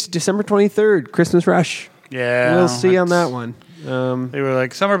date, December 23rd, Christmas Rush. Yeah. We'll see on that one. They were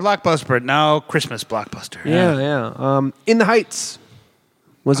like summer blockbuster, but now Christmas blockbuster. Yeah. In the Heights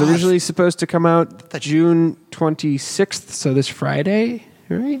was originally supposed to come out June 26th, so this Friday,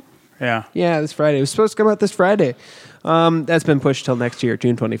 right? Yeah. Yeah, this Friday. It was supposed to come out this Friday. That's been pushed till next year,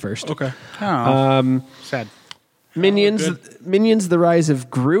 June 21st. Okay. Sad. Minions, The Rise of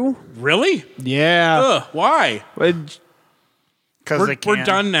Gru. Really? Yeah. Ugh, why? Because We're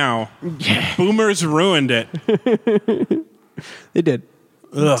done now. Boomers ruined it. They did.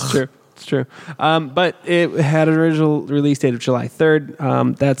 Ugh. It's true. But it had an original release date of July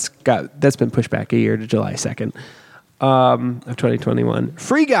 3rd. That's been pushed back a year to July 2nd of 2021.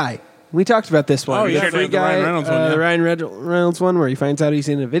 Free Guy. We talked about this one. Oh, yeah, Free the Guy, Ryan Reynolds one, yeah. the Ryan Reynolds one, where he finds out he's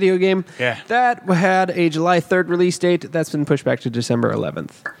in a video game. Yeah. That had a July 3rd release date. That's been pushed back to December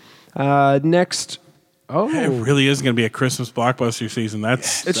 11th. Next. Oh, It really is going to be a Christmas blockbuster season.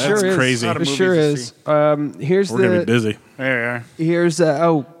 That's it sure is. crazy. It sure is. Here's We're going to be busy. There you are. Here's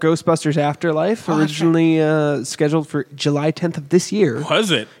Ghostbusters Afterlife, originally scheduled for July 10th of this year.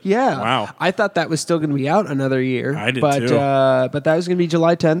 Was it? Yeah. Wow. I thought that was still going to be out another year. I did but, too. But that was going to be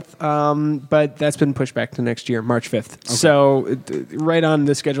July 10th. But that's been pushed back to next year, March 5th. So right on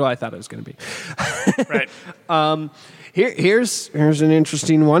the schedule I thought it was going to be. Right. Here's an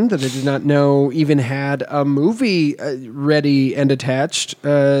interesting one that I did not know even had a movie ready and attached.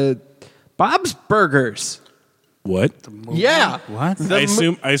 Bob's Burgers. What? Yeah. What? I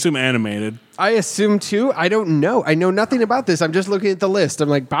assume animated. I assume too. I don't know. I know nothing about this. I'm just looking at the list. I'm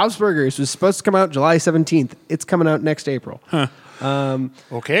like, Bob's Burgers was supposed to come out July 17th. It's coming out next April.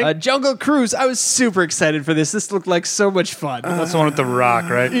 Okay. Jungle Cruise. I was super excited for this. This looked like so much fun. That's the one with The Rock,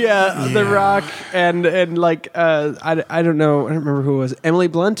 right? Yeah, The Rock and like I don't know. I don't remember who it was. Emily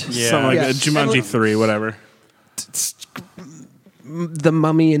Blunt. Yeah. Something like Yeah. that. Jumanji 3, whatever. The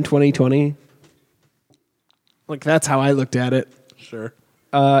Mummy in 2020. Like that's how I looked at it. Sure.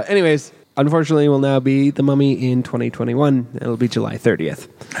 Anyways, unfortunately, will now be The Mummy in 2021. It'll be July 30th.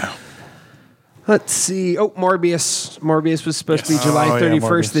 Let's see. Oh, Morbius. Morbius was supposed to be July 31st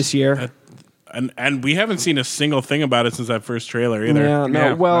Morbius. this year. And we haven't seen a single thing about it since that first trailer either. Yeah, no.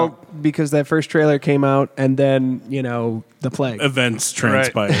 Yeah, Well, because that first trailer came out, and then the plague. Events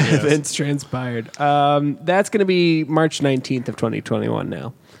transpired. Yes. Events transpired. That's going to be March 19th of 2021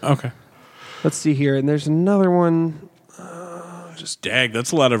 now. Okay. Let's see here. And there's another one. Just dag.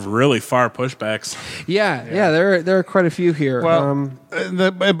 That's a lot of really far pushbacks. Yeah. There are quite a few here. Well,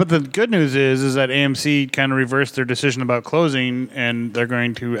 but the good news is that AMC kind of reversed their decision about closing, and they're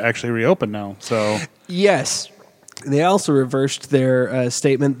going to actually reopen now. So yes. They also reversed their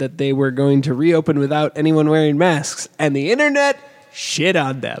statement that they were going to reopen without anyone wearing masks, and the internet shit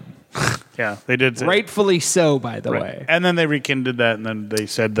on them. yeah, they did. Say, Rightfully so, by the right. way. And then they rekindled that, and then they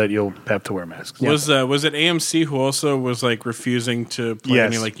said that you'll have to wear masks. Was it AMC who also was like refusing to play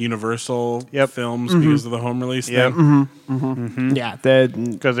Yes. any like Universal Yep. films because of the home release Yep. thing? Yeah. they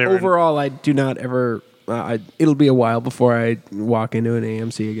were Overall, I do not ever. It'll be a while before I walk into an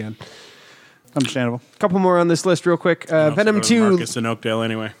AMC again. Understandable. Couple more on this list, real quick. Venom Go to 2. Marcus in Oakdale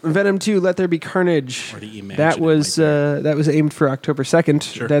anyway. Venom 2, Let There Be Carnage. Or to imagine That it was like that was aimed for October 2nd.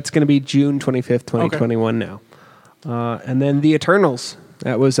 Sure. That's going to be June 25th, 2021 now. And then The Eternals.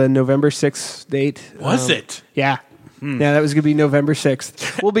 That was a November 6th date. Was it? Yeah. Yeah, that was going to be November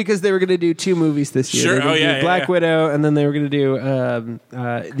 6th. Well, because they were going to do two movies this year. Sure. They were gonna Oh, do yeah, yeah, Black yeah. Widow, and then they were going to do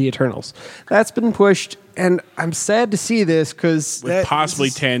The Eternals. That's been pushed, and I'm sad to see this because... With possibly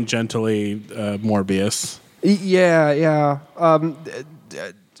tangentially Morbius. Yeah.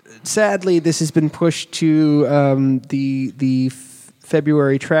 Sadly, this has been pushed to the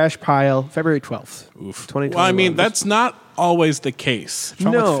February trash pile, February 12th. Oof. 2021. Well, I mean, that's not always the case.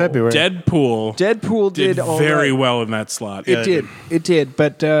 No. February. Deadpool did all very right. well in that slot. It did.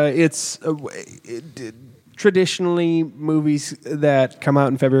 But it's traditionally movies that come out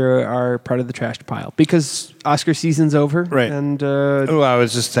in February are part of the trash pile because Oscar season's over. Right. And Oh, I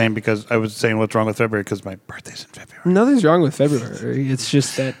was just saying because I was saying what's wrong with February because my birthday's in February. nothing's wrong with February. It's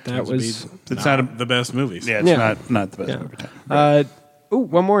just that was. It's not a, the best movies. yeah, it's Yeah. not the best Yeah. movie time.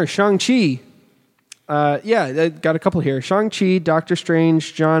 One more. Shang-Chi. I got a couple here. Shang-Chi, Doctor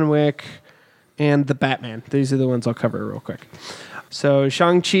Strange, John Wick, and The Batman. These are the ones I'll cover real quick. So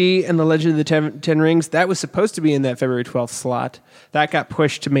Shang-Chi and the Legend of the Ten Rings, that was supposed to be in that February 12th slot. That got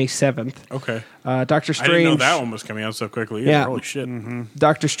pushed to May 7th. Okay. Doctor I Strange. didn't know that one was coming out so quickly. Yeah. Holy shit.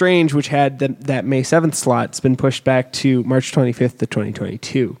 Doctor Strange, which had that May 7th slot, has been pushed back to March 25th to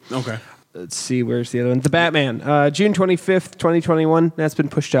 2022. Okay. Let's see, where's the other one? The Batman, June 25th, 2021. That's been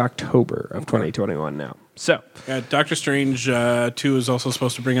pushed to October of 2021 now. So, Doctor Strange 2 is also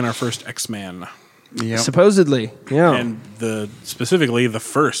supposed to bring in our first X-Man. Yeah. supposedly, yeah. And specifically the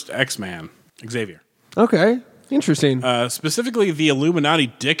first X-Man, Xavier. Okay, interesting. Specifically the Illuminati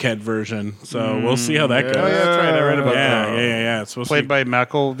dickhead version. So we'll see how that goes. Oh, yeah, that's right. I read about Yeah, that. yeah. It's supposed Played to by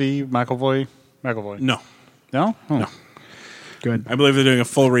McAvoy. No. No? Oh. No. Good. I believe they're doing a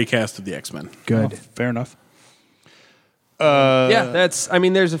full recast of the X-Men. Good. Fair enough. Yeah,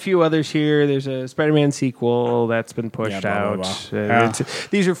 there's a few others here. There's a Spider-Man sequel that's been pushed blah, blah, out. blah.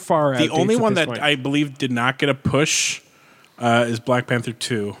 These are far out. The only dates at one this that point. I believe did not get a push is Black Panther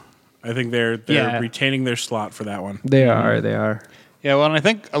 2. I think they're Yeah. retaining their slot for that one. They are. Yeah, well, and I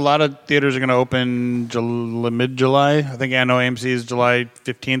think a lot of theaters are going to open mid-July. I know AMC is July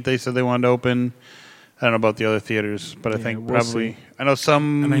 15th. They said they wanted to open. I don't know about the other theaters, but I think we'll probably. see. I know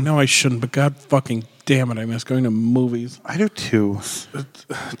some. And I know I shouldn't, but God fucking damn it, I miss going to movies. I do too.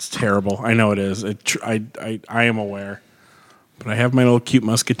 It's terrible. I know it is. I am aware. But I have my little cute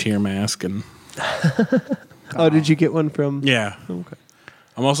musketeer mask, and Oh, did you get one from? Yeah. Okay.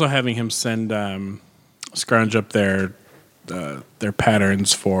 I'm also having him send scrounge up their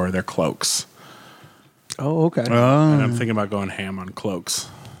patterns for their cloaks. Oh, okay. And I'm thinking about going ham on cloaks.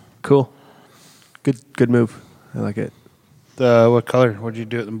 Cool. Good move. I like it. What color? Would you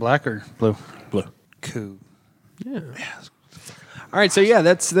do it in black or blue? Blue. Cool. Yeah. All right. So yeah,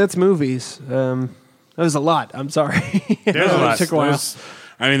 that's movies. That was a lot. I'm sorry. There's a lot. It took a while.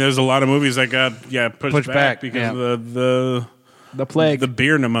 There's a lot of movies that got pushed back because yeah. of the plague, the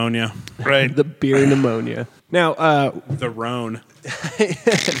beer pneumonia, Right. the beer pneumonia. Now, the Rhone.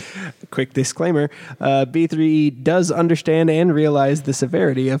 quick disclaimer: B3 does understand and realize the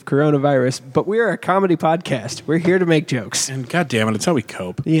severity of coronavirus, but we are a comedy podcast. We're here to make jokes. And God damn it, it's how we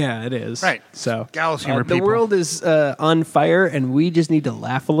cope. Yeah, it is. Right. So, Gallows humor, the people. world is on fire, and we just need to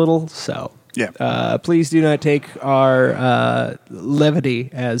laugh a little. So, Yeah. please do not take our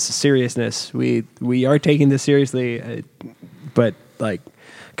levity as seriousness. We are taking this seriously, but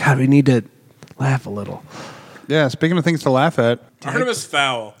God, we need to laugh a little. Yeah. Speaking of things to laugh at, Artemis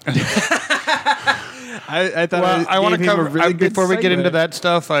Fowl. I thought I want to cover really good before we get segue. into that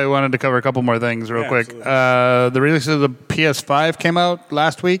stuff. I wanted to cover a couple more things real Yeah, quick. absolutely. The release of the PS5 came out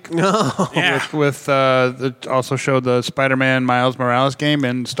last week. Yeah. With it also showed the Spider-Man Miles Morales game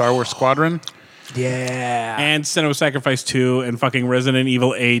and Star Wars Squadron. Yeah. And Senua Sacrifice 2 and fucking Resident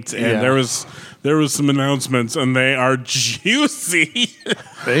Evil 8. And Yeah. there was some announcements, and they are juicy.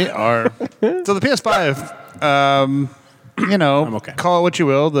 They are. So the PS5, I'm okay. call it what you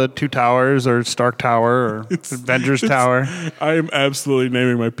will, the Two Towers or Stark Tower or Avengers Tower. I am absolutely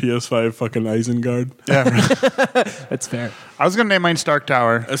naming my PS5 fucking Isengard. Yeah. That's fair. I was going to name mine Stark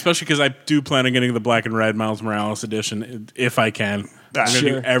Tower. Especially because I do plan on getting the black and red Miles Morales edition if I can. I'm going to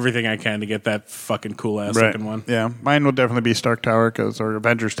do everything I can to get that fucking cool ass looking one. Yeah. Mine will definitely be Stark Tower or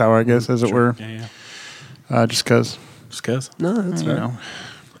Avengers Tower, I guess, as it were. Yeah. Just because. Just because. No, that's fair.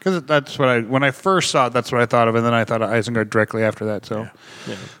 Because that's what when I first saw it, that's what I thought of, and then I thought of Isengard directly after that. So,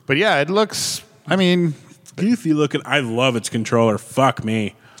 But yeah, it looks. I mean, Goofy looking. I love its controller. Fuck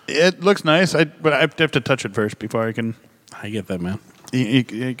me. it looks nice. But I have to touch it first before I can. I get that, man.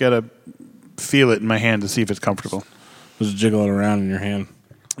 You gotta feel it in my hand to see if it's comfortable. Just jiggle it around in your hand.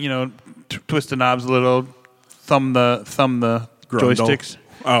 Twist the knobs a little, thumb the Grundle. joysticks.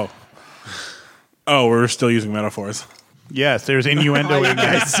 Oh, we're still using metaphors. Yes, there's innuendo in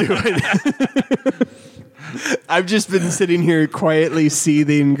there. I've just been sitting here quietly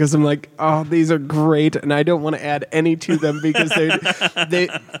seething because I'm like, oh, these are great, and I don't want to add any to them because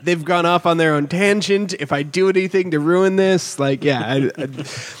they've gone off on their own tangent. If I do anything to ruin this, that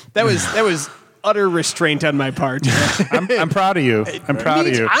was utter restraint on my part. I'm proud of you. I'm proud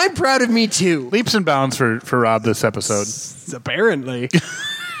of you. I'm proud of me too. Leaps and bounds for Rob this episode. Apparently.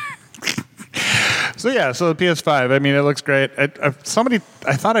 So the PS5. I mean, it looks great. I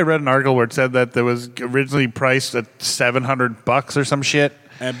thought I read an article where it said that it was originally priced at $700 or some shit.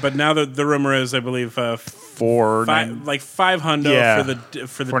 But now the rumor is, I believe, $500 for the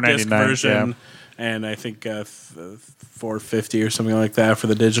disc $4.99, version, yeah. and I think $450 or something like that for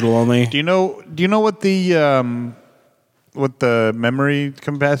the digital only. Do you know what the memory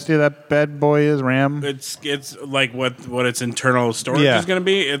capacity of that bad boy is? RAM. It's like what its internal storage Yeah. is going to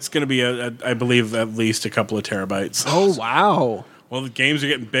be. It's going to be I believe at least a couple of terabytes. Oh wow. Well, the games are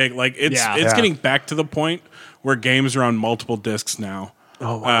getting big. Like it's Yeah. getting back to the point where games are on multiple discs now.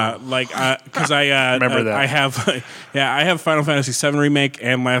 Oh wow. Because I Remember that. I have Final Fantasy VII Remake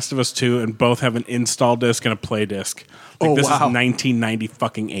and Last of Us 2, and both have an install disc and a play disc. Like this is 1990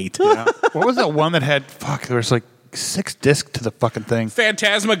 fucking 8. What was that one that had? Fuck, there was like 6 discs to the fucking thing.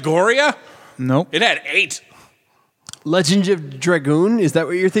 Phantasmagoria? Nope. It had 8. Legend of Dragoon? Is that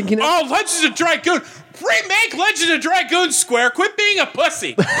what you're thinking of? Oh, Legends of Dragoon! Remake Legends of Dragoon, Square. Quit being a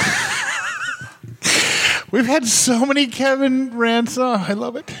pussy. We've had so many Kevin rants. Oh, I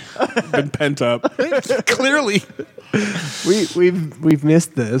love it. Been pent up. Clearly. We've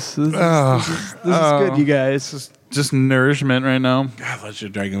missed this. This is good, you guys. Just nourishment right now. God, Legend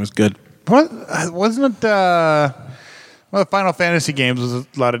of Dragoon was good. What wasn't it? The Final Fantasy games was a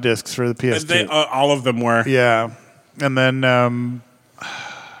lot of discs for the PS2. All of them were. Yeah, and then I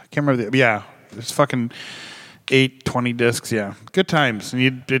can't remember. It's fucking 20 discs. Yeah, good times. And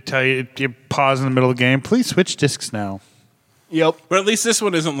you'd tell you pause in the middle of the game. Please switch discs now. Yep. But at least this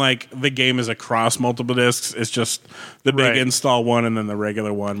one isn't like the game is across multiple discs. It's just the big Right. install one and then the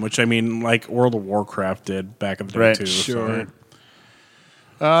regular one, which I mean, like World of Warcraft did back in the day Right. too. Sure. So.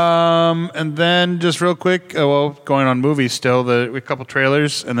 And then just real quick, going on movies still, a couple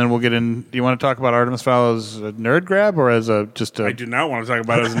trailers, and then we'll get in. Do you want to talk about Artemis Fowl as a nerd grab or as a just a? I do not want to talk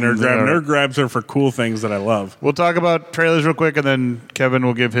about it as a nerd grab. Nerd grabs are for cool things that I love. We'll talk about trailers real quick, and then Kevin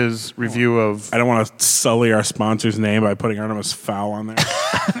will give his review of. I don't want to sully our sponsor's name by putting Artemis Fowl on there.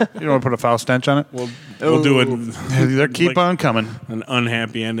 You don't want to put a foul stench on it? We'll do it. They keep like on coming. An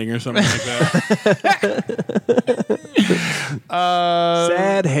unhappy ending or something like that.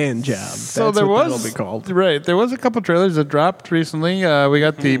 Sad hand job. So That's there what was that'll be called. right. There was a couple trailers that dropped recently. We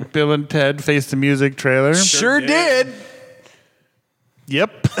got the Bill and Ted Face the Music trailer. Sure did.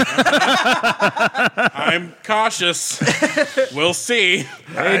 Yep. I'm cautious. We'll see.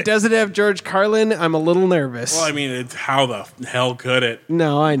 It doesn't have George Carlin. I'm a little nervous. Well, I mean, how the hell could it?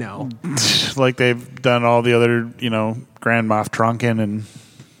 No, I know. Like they've done all the other, Grand Moff Trunkin and,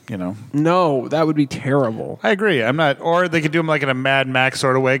 No, that would be terrible. I agree. I'm not, or they could do him like in a Mad Max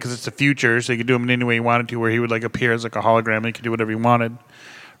sort of way because it's the future, so you could do him in any way you wanted to, where he would like appear as like a hologram and he could do whatever he wanted.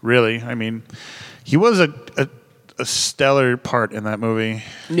 Really, I mean, he was a stellar part in that movie.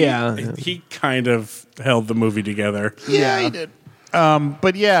 Yeah. He kind of held the movie together. Yeah, he did.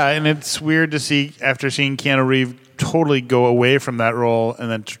 But yeah, and it's weird to see after seeing Keanu Reeves totally go away from that role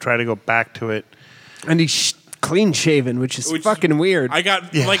and then to try to go back to it. And he's clean shaven, which is fucking weird. I got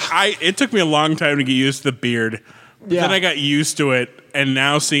it took me a long time to get used to the beard. Yeah. Then I got used to it, and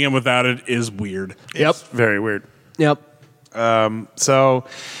now seeing him without it is weird. Yep. It's very weird. Yep. So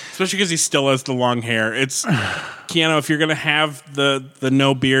Especially because he still has the long hair. It's Keanu. If you're gonna have the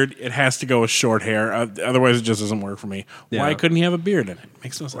no beard, it has to go with short hair. Otherwise, it just doesn't work for me. Yeah. Why couldn't he have a beard in it?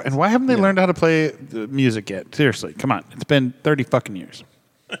 Makes no sense. and why haven't they learned how to play the music yet? Seriously, come on. It's been 30 fucking years.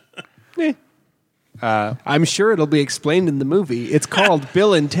 I'm sure it'll be explained in the movie. It's called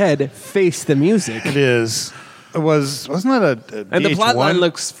Bill and Ted Face the Music. It is. Wasn't that a And the VH1? plot line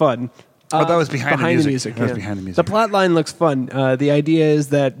looks fun. Oh, that was behind the music. That was yeah. behind the music. The plot line looks fun. The idea is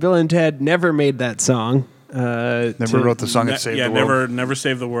that Bill and Ted never made that song. Never wrote the song that saved the world. never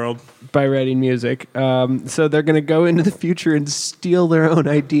save the world. By writing music. So they're going to go into the future and steal their own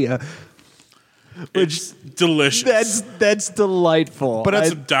idea. It's delicious. That's delightful. But That's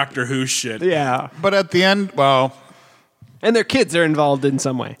some Doctor Who shit. yeah. But at the end, well, And their kids are involved in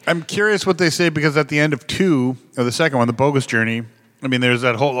some way. I'm curious what they say because at the end of 2, or the second one, The Bogus Journey, I mean, there's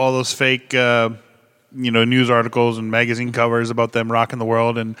all those fake, news articles and magazine covers about them rocking the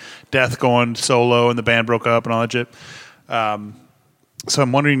world and Death going solo and the band broke up and all that shit. So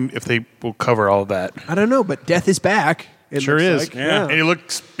I'm wondering if they will cover all of that. I don't know, but Death is back. It Sure looks is. like. Yeah. And he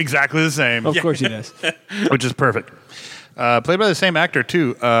looks exactly the same, Of course he does. which is perfect. Played by the same actor,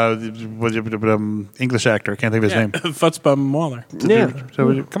 too. English actor. I can't think of his name. Futzbum Waller. Yeah.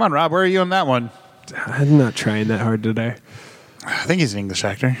 So, come on, Rob. Where are you on that one? I'm not trying that hard today. I think he's an English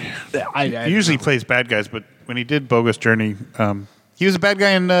actor. I He usually plays bad guys, but when he did Bogus Journey, he was a bad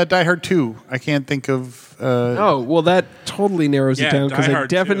guy in Die Hard 2. I can't think of... Oh, well, that totally narrows it Yeah, down because Die I Hard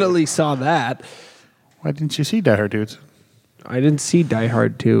definitely saw that. Why didn't you see Die Hard, dudes? I didn't see Die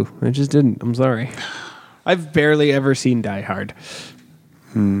Hard 2. I just didn't. I'm sorry. I've barely ever seen Die Hard.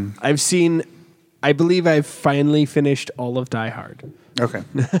 I believe I've finally finished all of Die Hard. Okay.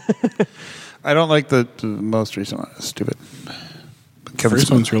 I don't like the most recent one. It's stupid.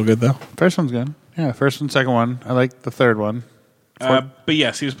 First one's real good though. First one's good. Yeah, first and second one. I like the third one. But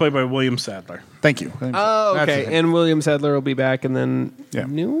yes, he was played by William Sadler. Thank you. Oh, That's okay. the thing. And William Sadler will be back, and then Yeah.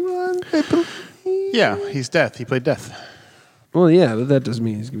 new one. I believe. Yeah, he's Death. He played Death. Well, yeah, but that doesn't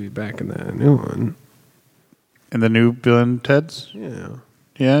mean he's gonna be back in that new one. And the new Bill and Ted's? Yeah.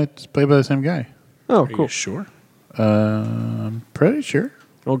 Yeah, it's played by the same guy. Oh, Are cool. you sure? I'm pretty sure.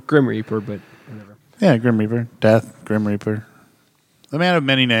 Well, Grim Reaper, but whatever. Yeah, Grim Reaper. Death, Grim Reaper. The man of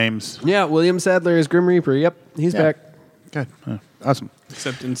many names. Yeah, William Sadler is Grim Reaper. Yep, he's Yeah. back. Good. Awesome.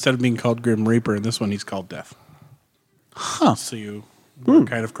 Except instead of being called Grim Reaper, in this one he's called Death. Huh. So you were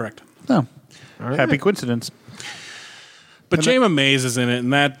kind of correct. No. right. Happy coincidence. But Jayma Mays is in it,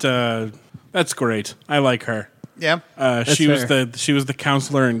 and that's great. I like her. Yeah. She was fair. the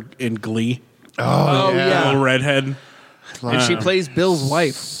counselor in Glee. Oh, yeah. Little redhead. And she plays Bill's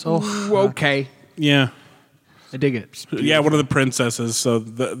wife. So okay. Yeah. I dig it. Yeah, one of the princesses. So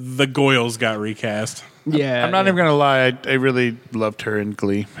the Goyles got recast. Yeah. I'm not even gonna lie. I really loved her in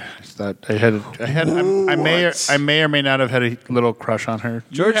Glee. I may or may not have had a little crush on her.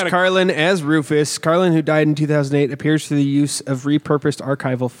 George had a- Carlin as Rufus. Carlin, who died in 2008, appears through the use of repurposed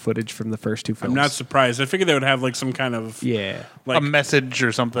archival footage from the first two films. I'm not surprised. I figured they would have like some kind of Yeah. like A message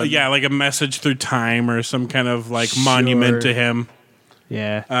or something. yeah, like a message through time or some kind of like monument to him.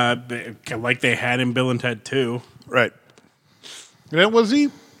 Yeah. Like they had in Bill and Ted 2. Right. Yeah, was he?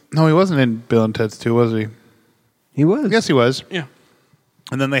 No, he wasn't in Bill and Ted's 2, was he? He was. Yes, he was. Yeah.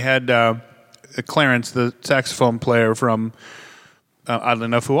 And then they had Clarence, the saxophone player from, oddly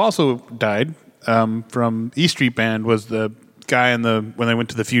enough, who also died from E Street Band, was the guy when they went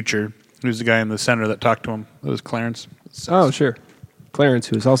to the future. He was the guy in the center that talked to him. It was Clarence. Oh, sure. Clarence,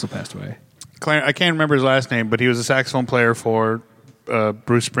 who has also passed away. I can't remember his last name, but he was a saxophone player for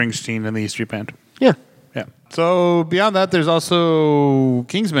Bruce Springsteen and the E Street Band. Yeah. Yeah. So beyond that, there's also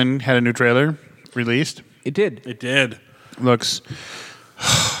Kingsman had a new trailer released. It did. It did. Looks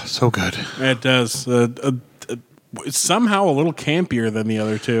so good. It does. It's somehow a little campier than the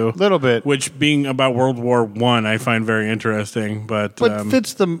other two. A little bit. Which, being about World War I find very interesting. But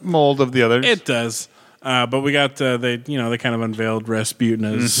fits the mold of the others. It does. But we got they kind of unveiled Rasputin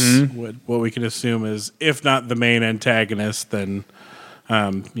as what we can assume is, if not the main antagonist, then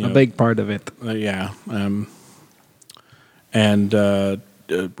a big part of it. Yeah. And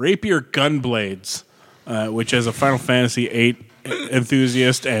Rapier Gunblades, which as a Final Fantasy VIII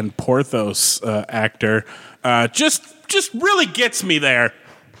enthusiast and Porthos actor, just really gets me there.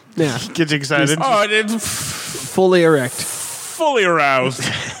 Yeah. Gets you excited. Fully erect. Fully aroused.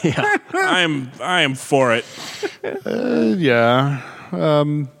 Yeah. I am for it. Yeah.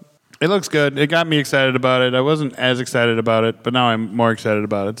 It looks good. It got me excited about it. I wasn't as excited about it, but now I'm more excited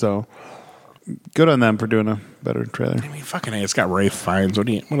about it. So good on them for doing a better trailer. I mean, fucking A, it's got Ray Fiennes. What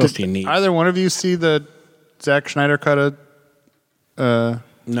else do you need? Either one of you see the Zack Snyder cut of...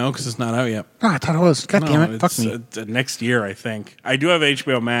 No, because it's not out yet. Oh, I thought it was. God damn it. Fuck It's me. next year, I think. I do have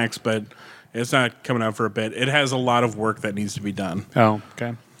HBO Max, but it's not coming out for a bit. It has a lot of work that needs to be done. Oh,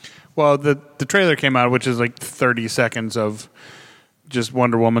 okay. Well, the trailer came out, which is like 30 seconds of just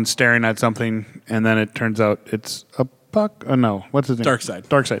Wonder Woman staring at something, and then it turns out it's a puck. Oh, no. What's his name? Darkseid.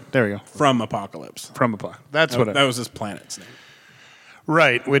 Darkseid. There we go. From Apocalypse. From a puck. That's what That was his planet's name.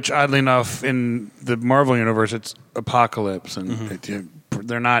 Right, which oddly enough, in the Marvel universe, it's Apocalypse, and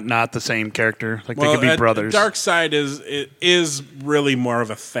they're not the same character. Like, they could be brothers. Darkseid is really more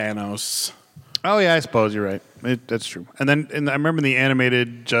of a Thanos. Oh, yeah, I suppose you're right. That's true. And then I remember in the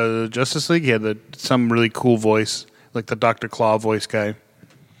animated Justice League, he had some really cool voice, like the Dr. Claw voice guy.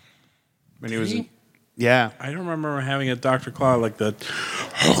 When he was in, yeah. I don't remember having a Dr. Claw like the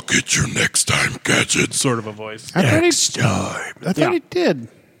 "I'll get you next time, Gadget" sort of a voice. I thought he did.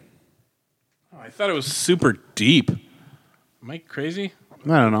 Oh, I thought it was super deep. Am I crazy? I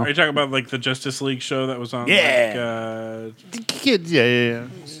don't know. Are you talking about like the Justice League show that was on? Yeah. Kids, yeah.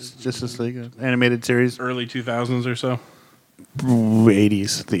 Justice League animated series, Early 2000s or so.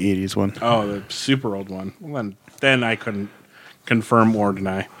 80s, the 80s one. Oh, the super old one. Well, then I couldn't confirm or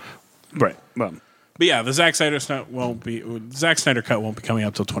deny. Right. Well, But yeah, the Zack Snyder cut won't be coming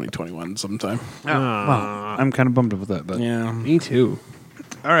out till 2021 sometime. I'm kind of bummed with that, but Yeah, Me too.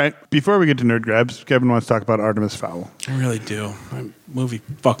 all right. Before we get to nerd grabs, Kevin wants to talk about Artemis Fowl, I really do. That movie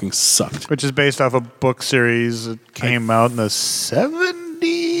fucking sucked. which is based off a book series that came out in the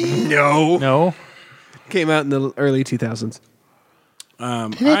 70s. No. Came out in the early 2000s.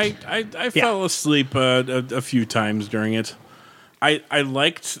 I fell asleep a few times during it. I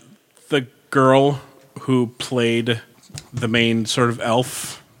liked the girl who played the main sort of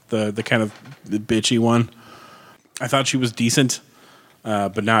elf, the kind of the bitchy one. I thought she was decent,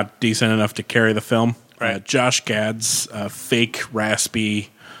 but not decent enough to carry the film. Right. Josh Gad's fake raspy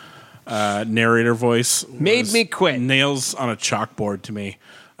narrator voice Made me quit. Nails on a chalkboard to me.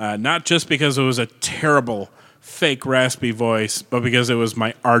 Not just because it was a terrible fake raspy voice, but because it was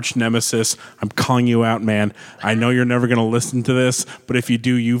my arch nemesis. I'm calling you out, man. I know you're never going to listen to this, but if you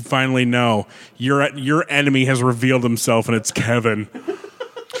do, you finally know your enemy has revealed himself, and it's Kevin.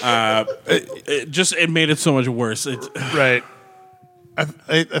 It made it so much worse. Right. I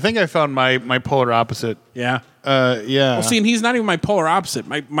think I found my polar opposite. Yeah. Yeah. Well, see, and he's not even my polar opposite.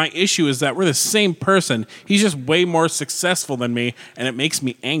 My issue is that we're the same person. He's just way more successful than me, and it makes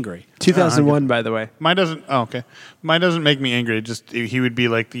me angry. 2001, by the way. Mine doesn't. Oh, okay. Mine doesn't make me angry. Just he would be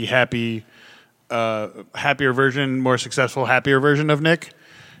like the happier version, more successful, happier version of Nick,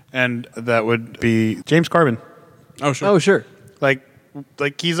 and that would be James Carbon. Oh, sure. Oh, sure. Like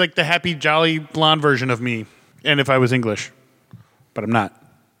he's like the happy, jolly, blonde version of me. And if I was English, but I'm not,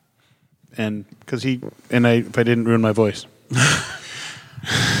 and if I didn't ruin my voice.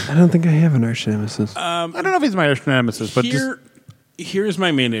 I don't think I have an arch nemesis. I don't know if he's my arch nemesis, but Here's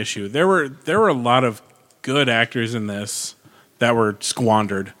my main issue. There were a lot of good actors in this that were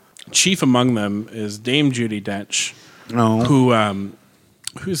squandered. Chief among them is Dame Judi Dench,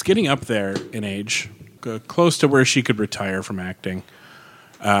 who's getting up there in age, close to where she could retire from acting.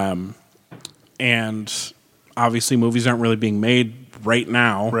 And obviously movies aren't really being made right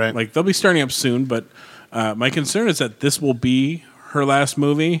now. Right. Like they'll be starting up soon, but my concern is that this will be her last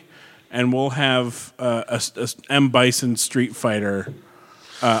movie, and we'll have a M. Bison Street Fighter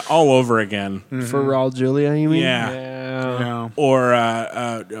all over again. For Raul Julia, you mean? Yeah. Or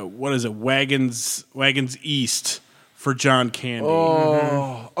what is it? Wagons East for John Candy.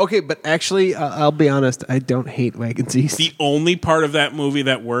 Oh, okay, but actually, I'll be honest. I don't hate Wagons East. The only part of that movie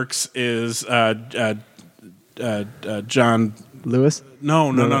that works is John. Lewis?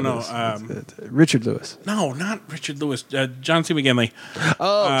 No. Richard Lewis. No, not Richard Lewis. John C. McGinley.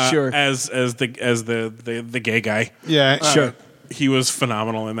 Oh, sure. As the gay guy. Yeah, Sure. He was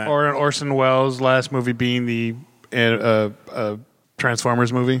phenomenal in that. Or an Orson Welles' last movie being the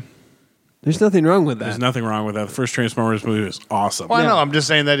Transformers movie. There's nothing wrong with that. There's nothing wrong with that. The first Transformers movie was awesome. Well, I know. I'm just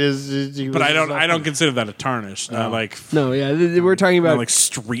saying that is. But I don't consider that a tarnish. Not like No, yeah, we're talking about not like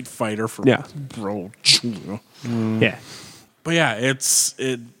Street Fighter for Yeah. bro. yeah. But yeah,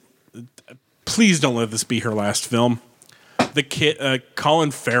 it. Please don't let this be her last film. The kid, Colin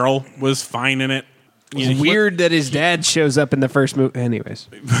Farrell, was fine in it. It's weird that his dad shows up in the first movie. Anyways,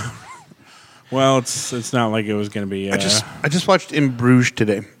 Well, it's not like it was going to be. I just watched In Bruges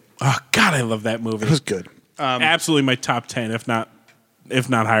today. Oh God, I love that movie. It was good. Absolutely my top 10, if not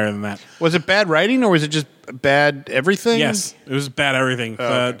higher than that. Was it bad writing or was it just bad everything? Yes, it was bad everything.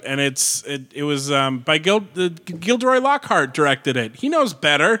 Okay. And it was by Gilderoy Lockhart directed it. He knows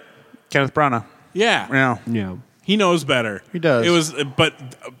better. Kenneth Branagh. Yeah, yeah. he knows better. He does. It was, but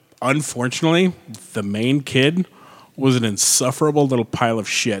unfortunately, the main kid was an insufferable little pile of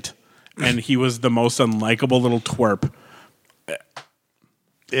shit, and he was the most unlikable little twerp.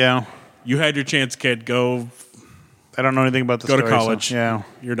 Yeah. You had your chance, kid. Go I don't know anything about the to story, college. so- yeah.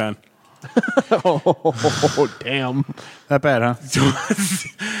 You're done. Oh, damn. That bad, huh?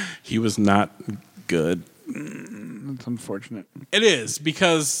 He was not good. That's unfortunate. It is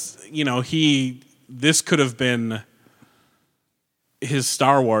because this could have been his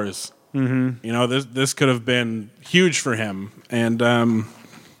Star Wars. Mm-hmm. This could have been huge for him, and a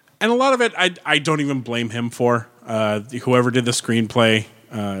lot of it I don't even blame him for. Whoever did the screenplay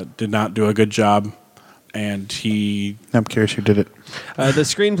did not do a good job, and I'm curious who did it. The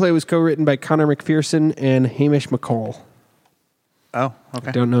screenplay was co-written by Connor McPherson and Hamish McCall. Oh,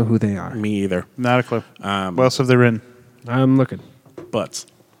 okay. Don't know who they are. me either. Not a clue. What else have they written? I'm looking. Butts.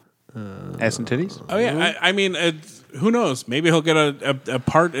 Ass and titties? Oh yeah, I mean, who knows? Maybe he'll get a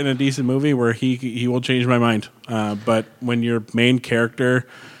part in a decent movie where he will change my mind. But when your main character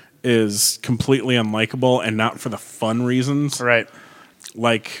is completely unlikable and not for the fun reasons, Right.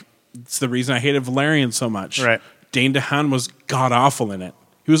 like it's the reason I hated Valerian so much. Right. Dane DeHaan was god awful in it.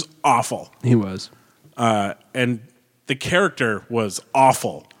 He was awful, He was. and the character was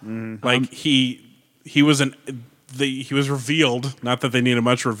awful. Like he was he was revealed. Not that they needed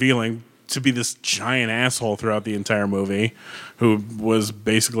much revealing, to be this giant asshole throughout the entire movie, who was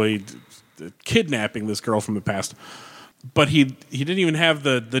basically kidnapping this girl from the past. But he didn't even have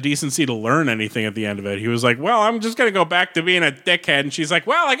the decency to learn anything at the end of it. He was like, well, I'm just going to go back to being a dickhead. And she's like,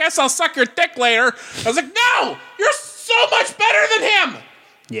 well, I guess I'll suck your dick later. I was like, no, you're so much better than him.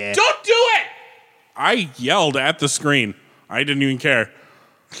 Yeah. Don't do it. I yelled at the screen. I didn't even care.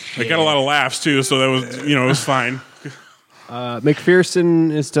 I got a lot of laughs too, so that was, it was fine.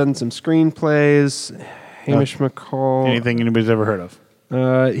 McPherson has done some screenplays. Hamish McCall. Anything anybody's ever heard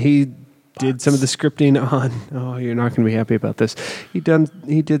of? He did some of the scripting on. Oh, you're not going to be happy about this. He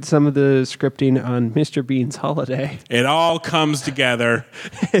did some of the scripting on Mr. Bean's Holiday. It all comes together.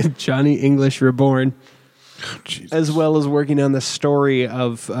 Johnny English Reborn. As well as working on the story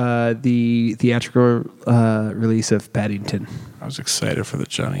of the theatrical release of Paddington. I was excited for the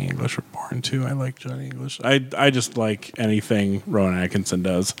Johnny English Reborn too. I like Johnny English. I just like anything Rowan Atkinson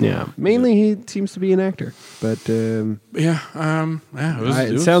does. Yeah, mainly he seems to be an actor, but Yeah,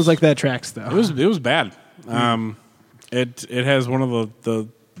 it sounds like that tracks though. It was bad. It has one of the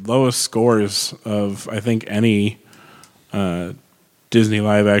lowest scores of I think any Disney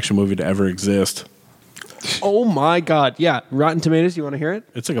live action movie to ever exist. Oh my God! Yeah, Rotten Tomatoes. You want to hear it?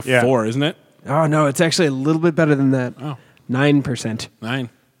 It's like a Yeah. 4, isn't it? Oh no, it's actually a little bit better than that. Oh. 9%. 9.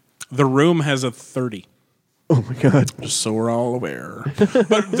 The Room has a 30. Oh my God! Just so we're all aware.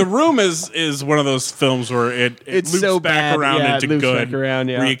 But The Room is one of those films where it It's loops so back bad. around Yeah, into it loops good, back around,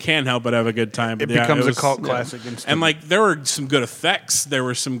 yeah. where you can't help but have a good time. It Yeah, becomes was- a cult classic. And like there were some good effects, there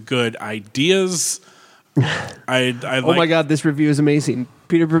were some good ideas. I Oh my God! This review is amazing.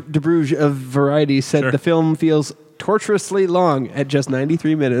 Peter DeBruge of Variety said Sure. the film feels torturously long at just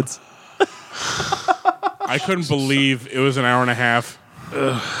 93 minutes. I couldn't believe it was an hour and a half.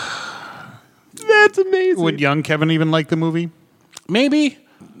 That's amazing. Would young Kevin even like the movie? Maybe,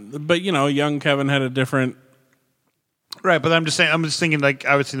 but young Kevin had a different. Right, but I'm just thinking, like,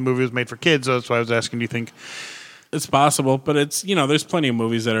 obviously the movie was made for kids, so that's why I was asking, do you think... It's possible, but it's, there's plenty of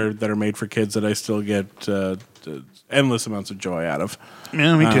movies that are made for kids that I still get endless amounts of joy out of.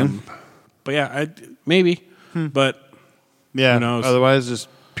 Yeah, me too. But yeah, maybe, but yeah, who knows? Otherwise, just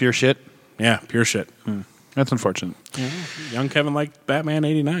pure shit. Yeah, pure shit. That's unfortunate. Yeah. Young Kevin liked Batman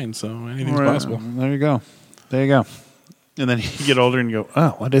 '89, so anything's possible. There you go. And then you get older and you go, oh,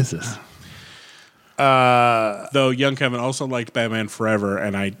 what is this? Though young Kevin also liked Batman Forever,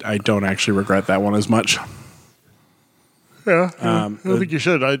 and I don't actually regret that one as much. Yeah, I think you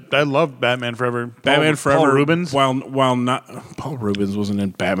should. I loved Batman Forever. Batman Forever. Paul Rubens. While not Paul Rubens wasn't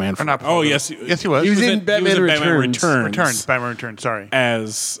in Batman. Or not Paul Rubens. Yes, he was. He was in Batman Returns. Batman Returns. Sorry,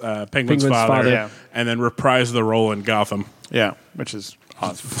 as Penguin's father. Yeah. And then reprised the role in Gotham. Yeah, which is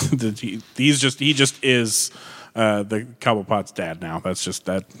awesome. he just is the Cobblepot's dad now. That's just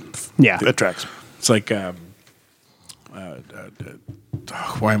that. Yeah, that tracks. It's like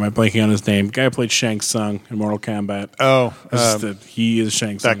why am I blanking on his name? Guy who played Shang Tsung in Mortal Kombat. Oh, he is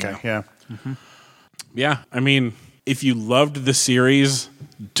Shang Tsung. that guy. Now. Yeah. Mm-hmm. Yeah, I mean, if you loved the series,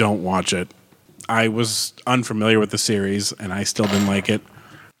 don't watch it. I was unfamiliar with the series, and I still didn't like it.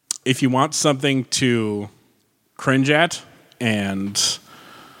 If you want something to cringe at, and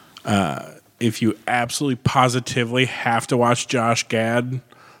if you absolutely positively have to watch Josh Gad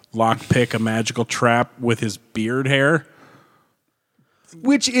lockpick a magical trap with his beard hair,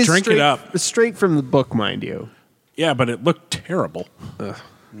 which is Drink it up. straight from the book, mind you. yeah, but it looked terrible. It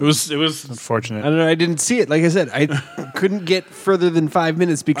was Unfortunate. I don't know. I didn't see it. Like I said, I couldn't get further than 5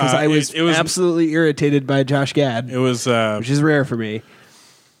 minutes because I was, it was absolutely irritated by Josh Gad, It was. which is rare for me.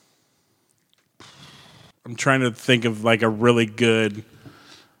 I'm trying to think of like a really good.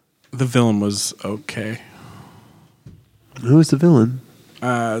 The villain was okay. Who's the villain?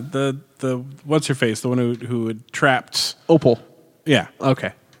 The what's her face? The one who had trapped. Opal. Yeah.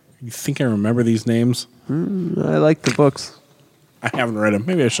 Okay. You think I remember these names? I like the books. I haven't read them.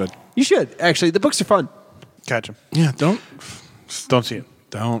 Maybe I should. You should. Actually, the books are fun. Gotcha. Yeah. Don't see it.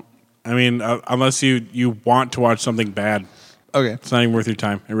 Don't. I mean, unless you want to watch something bad, Okay. it's not even worth your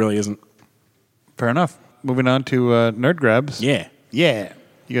time. It really isn't. Fair enough. Moving on to Nerd Grabs. Yeah. Yeah.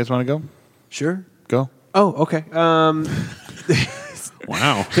 You guys want to go? Sure. Go. Oh, okay.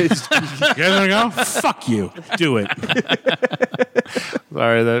 Wow. You guys want to go? Fuck you. Do it.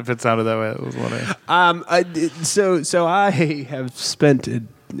 Sorry that if it sounded that way, that was what So I have spent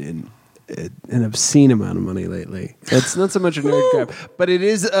an obscene amount of money lately. It's not so much a nerd grab, but it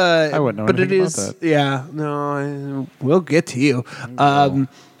is. I wouldn't know but it anything is. about that. Yeah, no, we'll get to you.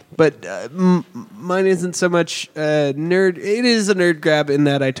 But mine isn't so much nerd. It is a nerd grab in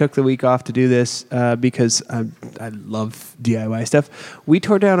that I took the week off to do this because I love DIY stuff. We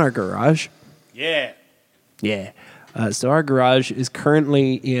tore down our garage. Yeah. Yeah. So our garage is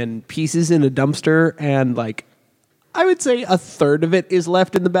currently in pieces in a dumpster, and like I would say a third of it is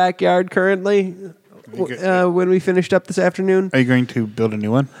left in the backyard currently. When we finished up this afternoon. Are you going to build a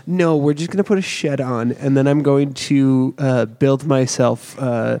new one? No, we're just going to put a shed on, and then I'm going to build myself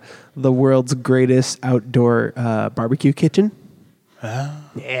the world's greatest outdoor barbecue kitchen.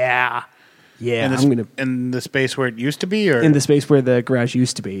 Yeah. Yeah, In the, I'm going to in the space where it used to be, or in the space where the garage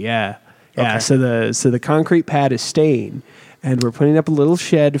used to be. Yeah. Yeah, Okay. so the concrete pad is staying, and we're putting up a little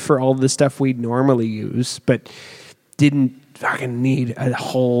shed for all the stuff we normally use, but didn't fucking need a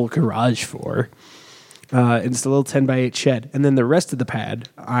whole garage for. It's a little 10x8 shed. And then the rest of the pad,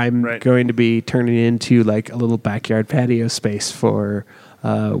 I'm going to be turning into like a little backyard patio space for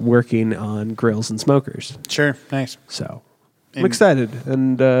working on grills and smokers. Sure, nice. So I'm excited.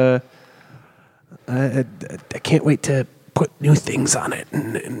 And I can't wait to put new things on it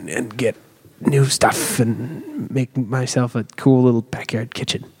and get new stuff and make myself a cool little backyard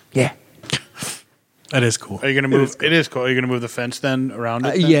kitchen. Yeah. That is cool. Are you going to move? It is cool. Are you going to move the fence then around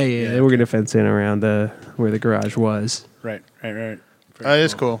it? Then? Yeah. We're going to fence in around where the garage was. Right.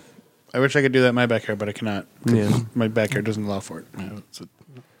 It's cool. I wish I could do that in my backyard, but I cannot. Yeah. My backyard doesn't allow for it. It's a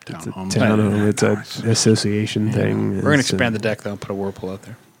townhome. Townhome. It's an association thing. We're going to expand the deck, though, and put a whirlpool out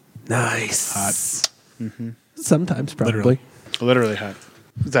there. Nice. Hot. Sometimes, probably. Literally hot.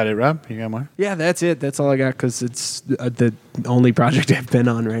 Is that it, Rob? You got more? Yeah, that's it. That's all I got because it's the only project I've been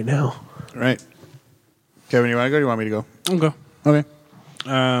on right now. Right. Kevin, you want to go or do you want me to go? I'll go.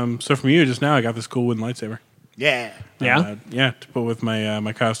 Okay. So from you just now, I got this cool wooden lightsaber. Yeah. Yeah, to put with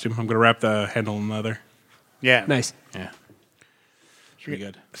my costume. I'm going to wrap the handle in leather. Yeah. Nice. Yeah. Should be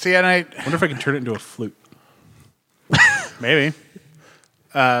good. See, and I wonder if I can turn it into a flute. maybe.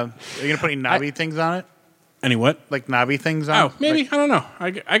 Are you going to put any knobby things on it? Any what? Like knobby things on? Oh, maybe. I don't know.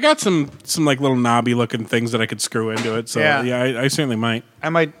 I got some like little knobby looking things that I could screw into it. So yeah, I certainly might.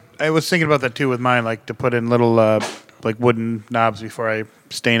 I was thinking about that too with mine, like to put in little like wooden knobs before I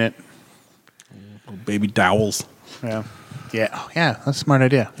stain it. Little baby dowels. Yeah. Yeah. Oh, yeah. That's a smart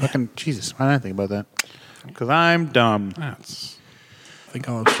idea. Fucking Jesus. Why didn't I think about that? Because I'm dumb. I think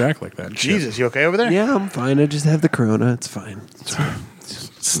I'll abstract like that. Jesus, you okay over there? Yeah, I'm fine. I just have the corona. It's fine.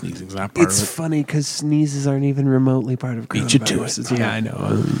 Sneezing's not part It's of it. funny because sneezes aren't even remotely part of Beat you to coronavirus. it. Yeah, I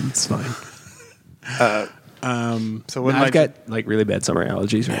know. It's fine. So when I've got like really bad summer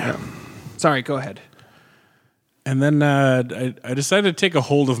allergies right now. Sorry, go ahead. And then I decided to take a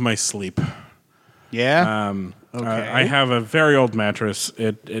hold of my sleep. Yeah. Okay. I have a very old mattress.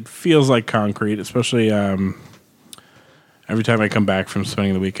 It feels like concrete, especially every time I come back from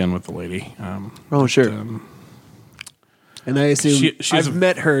spending the weekend with the lady. Oh, sure. And I assume she has I've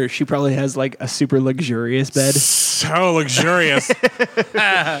met her. She probably has like a super luxurious bed. So luxurious.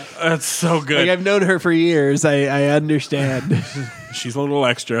 That's so good. Like I've known her for years. I understand. She's a little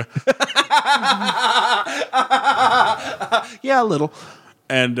extra. Yeah, a little.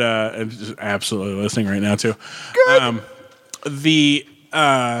 And just absolutely listening right now too.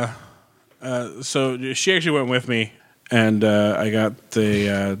 So she actually went with me, and I got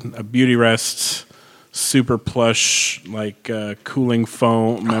a Beauty Rest super plush like cooling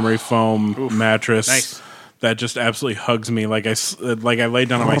foam memory foam mattress. Nice. That just absolutely hugs me like I laid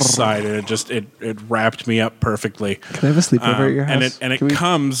down on my side, and it wrapped me up perfectly. Can I have a sleepover at your house? And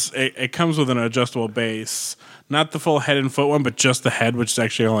it comes with an adjustable base, not the full head and foot one, but just the head, which is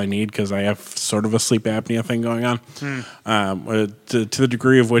actually all I need because I have sort of a sleep apnea thing going on. To the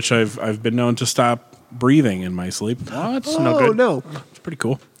degree of which I've been known to stop breathing in my sleep. Oh, it's no good. No. It's pretty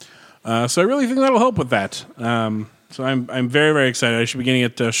cool. So I really think that'll help with that. So I'm very, very excited. I should be getting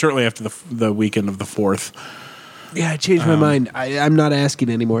it shortly after the weekend of the 4th. Yeah, I changed my mind. I'm not asking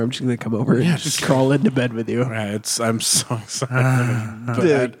anymore. I'm just going to come over and just crawl into bed with you. I'm so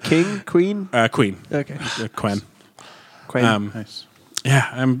excited. King? Queen? Queen. Okay. Quinn. Queen. Nice. Yeah,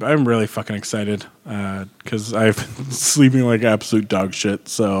 I'm really fucking excited because I've been sleeping like absolute dog shit.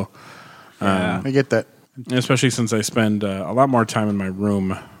 So, I get that. especially since I spend a lot more time in my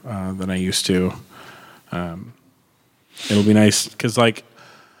room than I used to, it'll be nice because like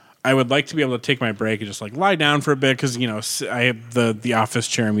I would like to be able to take my break and just like lie down for a bit because I have the office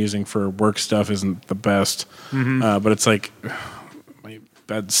chair I'm using for work stuff isn't the best, but it's like my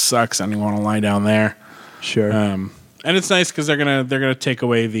bed sucks. I don't even want to lie down there. Sure. And it's nice because they're gonna take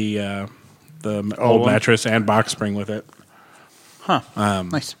away the old mattress and box spring with it.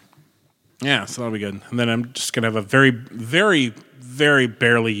 Nice. Yeah, so that'll be good. And then I'm just gonna have a very, very, very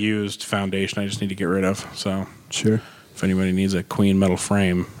barely used foundation. I just need to get rid of. So Sure. if anybody needs a queen metal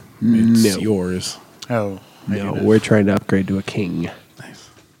frame, it's No. yours. Oh. No, we're trying to upgrade to a king. Nice.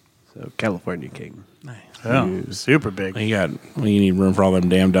 So California king. Oh, super big. You need room for all them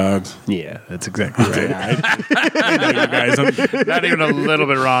damn dogs. Yeah, that's exactly right. I know you guys. Not even a little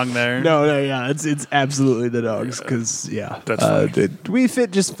bit wrong there. No, yeah, it's absolutely the dogs because That's funny. we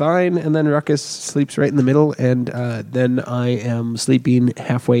fit just fine, and then Ruckus sleeps right in the middle, and then I am sleeping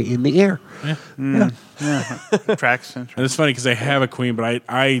halfway in the air. Tracks. And it's funny because I have a queen, but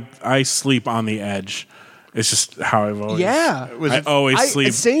I sleep on the edge. It's just how I've always. Yeah, I always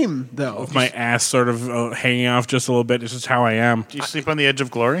sleep same though. with my ass sort of hanging off just a little bit. It's just how I am. Do you sleep on the edge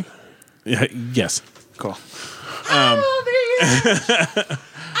of glory? Yeah, yes. Cool.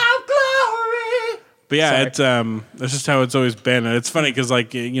 But yeah, it's that's just how it's always been. And it's funny because, like,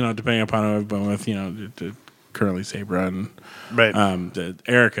 depending upon who I've been with, currently Sabra and Right.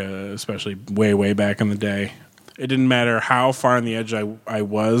 Erica, especially way back in the day, it didn't matter how far on the edge I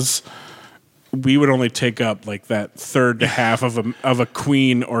was. We would only take up like that third to half of a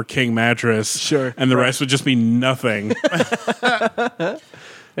queen or king mattress, Sure, and the rest would just be nothing.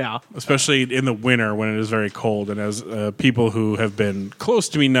 Yeah, Especially in the winter when it is very cold. And as people who have been close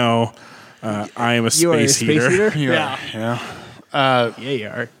to me know, I am a you are a space space heater. heater. Yeah. Yeah, you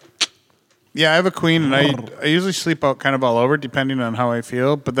are. Yeah, I have a queen, and I usually sleep out kind of all over, depending on how I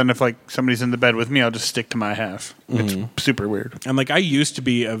feel. But then if like somebody's in the bed with me, I'll just stick to my half. It's super weird. And like I used to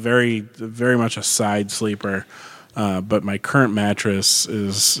be a very much a side sleeper, but my current mattress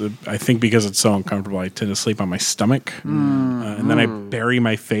is, I think because it's so uncomfortable, I tend to sleep on my stomach, and then I bury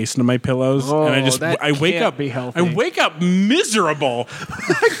my face into my pillows, and I just that I wake can't up be healthy. I wake up miserable.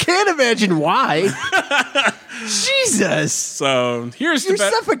 I can't imagine why. Jesus, So here's you're the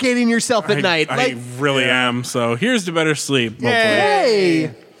better. suffocating yourself at night. I really am. So here's the better sleep. Hopefully.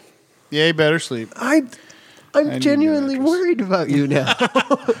 Hey, Yay, better sleep. I'm genuinely worried about you now.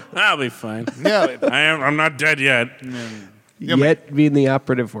 I'll be fine. Yeah. I'm not dead yet. Yet being the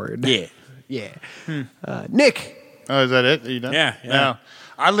operative word. Yeah. Yeah. Nick. Oh, is that it? Are you done? Yeah. No.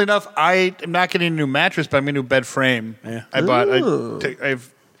 Oddly enough, I am not getting a new mattress, but I'm getting a new bed frame. Yeah. I bought.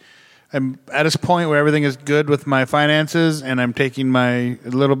 I'm at this point where everything is good with my finances, and I'm taking a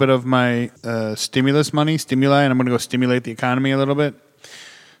little bit of my stimuli, and I'm going to go stimulate the economy a little bit.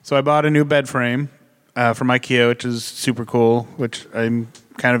 So I bought a new bed frame from IKEA, which is super cool, which I'm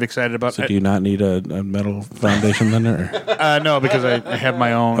kind of excited about. So do you not need a metal foundation then? Or? No, because I have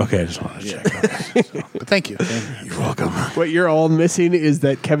my own. Okay, I just want to check. But thank you. You're welcome. What you're all missing is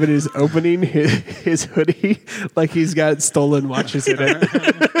that Kevin is opening his hoodie like he's got stolen watches in it.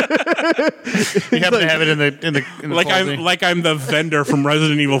 You happen to have it in the Like I'm the vendor from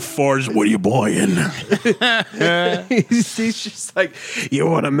Resident Evil 4. What are you buying? he's just like, you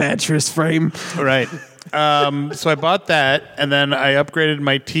want a mattress frame? right. So I bought that, and then I upgraded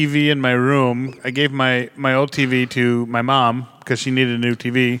my TV in my room. I gave my old TV to my mom because she needed a new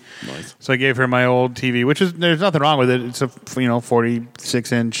TV. Nice. So I gave her my old TV, which is there's nothing wrong with it. It's a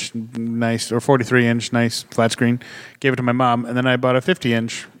 46-inch nice or 43-inch nice flat screen. Gave it to my mom, and then I bought a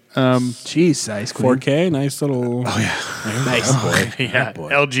 50-inch. Jeez, size queen. 4K, nice little. Oh yeah, Nice boy. Yeah, boy.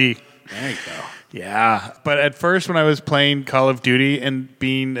 LG. There you go. Yeah, but at first when I was playing Call of Duty and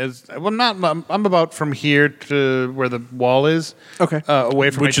being I'm about from here to where the wall is. Okay. Away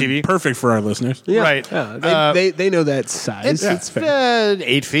from Which my is TV. perfect for our listeners. Yeah. Right. Yeah, they know that size. It's fair.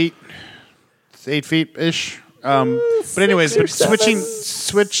 8 feet. It's 8 feet ish. But anyways, but switching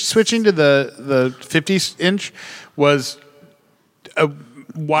to the 50-inch was a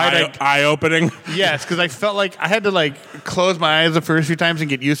wide Eye opening. Yes, because I felt like I had to close my eyes the first few times and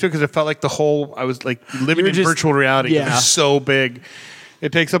get used to it because it felt like I was living in virtual reality. Yeah. It was so big.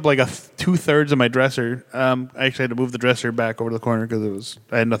 It takes up 2/3 of my dresser. I actually had to move the dresser back over to the corner because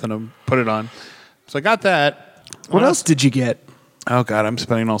I had nothing to put it on. So I got that. What else did you get? Oh God, I'm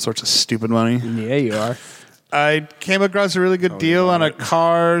spending all sorts of stupid money. Yeah, you are. I came across a really good deal on a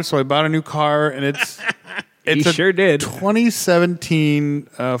car, so I bought a new car, and it's You sure did. 2017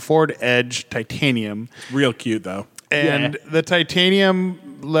 Ford Edge titanium. Real cute though. And the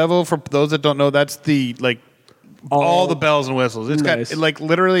titanium level, for those that don't know, that's the all the bells and whistles. It's Nice. got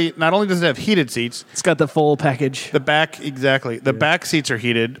literally. Not only does it have heated seats, It's got the full package. the back the back seats are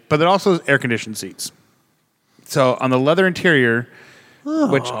heated, but it also has air conditioned seats. So on the leather interior,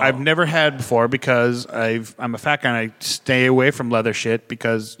 which I've never had before because I'm a fat guy and I stay away from leather shit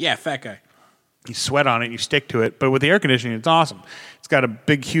because Yeah, fat guy. you sweat on it and you stick to it. But with the air conditioning, it's awesome. It's got a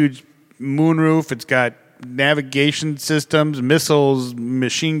big, huge moonroof. It's got navigation systems, missiles,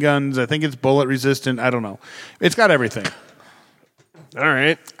 machine guns. I think it's bullet resistant. I don't know. It's got everything. All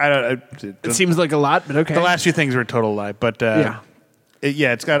right. It seems like a lot, but okay. The last few things were a total lie. But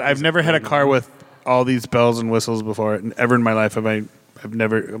it's got. I've never had a car with all these bells and whistles before. And ever in my life I've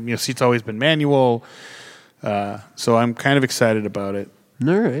never. Seat's always been manual. So I'm kind of excited about it.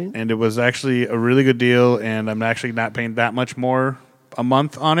 All right. And it was actually a really good deal, and I'm actually not paying that much more a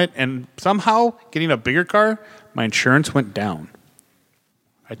month on it. And somehow, getting a bigger car, my insurance went down.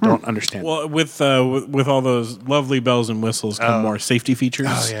 I don't understand. Well, with all those lovely bells and whistles come more safety features.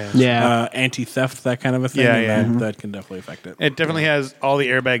 Oh, yeah. Yeah. Anti-theft, that kind of a thing. Yeah, and yeah. That can definitely affect it. It definitely has all the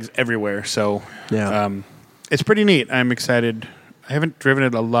airbags everywhere, so Yeah. it's pretty neat. I'm excited. I haven't driven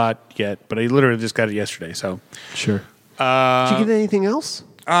it a lot yet, but I literally just got it yesterday. So Sure. Did you get anything else?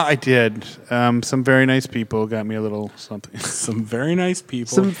 I did. Some very nice people got me a little something. Some very nice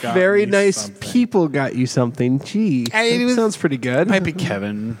people. Some got very me nice something. people got you something. Gee, that sounds pretty good. Might be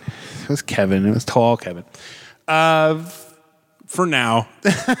Kevin. It was Kevin. It was tall Kevin. For now,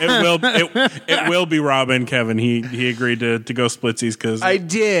 it will be Rob and Kevin. He agreed to go splitsies because I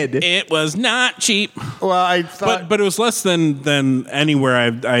did. it was not cheap. Well, I thought. But it was less than anywhere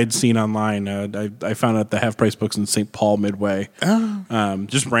I had seen online. I found it at the half price books in St. Paul Midway.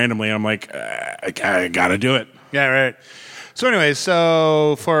 Just randomly. I'm like, I gotta do it. Yeah, right. So anyway,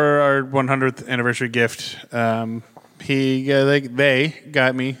 for our 100th anniversary gift, they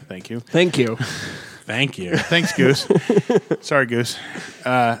got me. Thank you. Thank you. Thank you. Thanks, Goose. Sorry, Goose.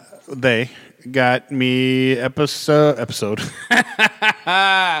 They got me episode.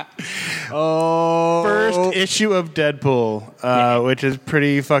 First issue of Deadpool, which is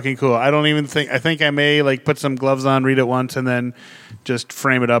pretty fucking cool. I think I may put some gloves on, read it once, and then just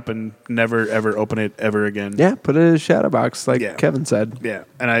frame it up and never ever open it ever again. Yeah, put it in a shadow box like Kevin said. Yeah,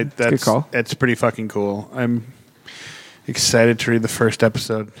 and that's a good call. It's pretty fucking cool. I'm excited to read the first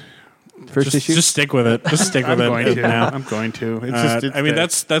episode. First issue. Just stick with it. Just stick with I'm it. going to. Now. I'm going to.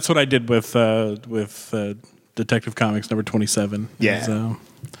 That's what I did with Detective Comics number 27. Yeah. So,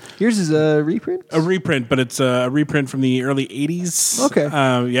 Yours is a reprint? a reprint, but it's a reprint from the early 80s. Okay.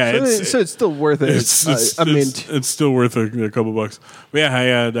 Yeah, So it's still worth it. A mint. It's still worth a couple bucks. But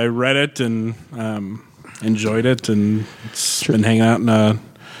yeah, I read it and enjoyed it, and it's been hanging out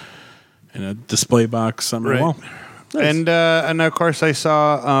in a display box on my Right. wall. And of course I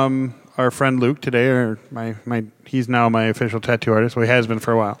saw our friend Luke today, or he's now my official tattoo artist. Well, he has been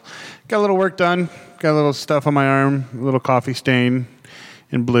for a while. Got a little work done. Got a little stuff on my arm, a little coffee stain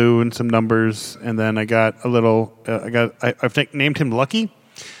in blue and some numbers, and then I got a little. I've named him Lucky.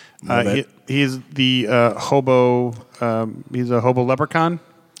 He's the hobo. He's a hobo leprechaun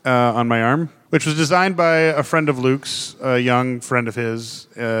on my arm, which was designed by a friend of Luke's, a young friend of his.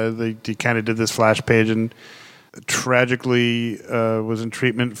 He kind of did this flash page and tragically was in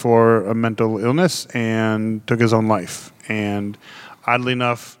treatment for a mental illness and took his own life. And oddly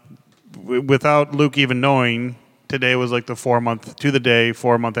enough, without Luke even knowing, today was like the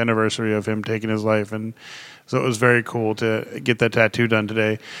 4-month anniversary of him taking his life. And so it was very cool to get that tattoo done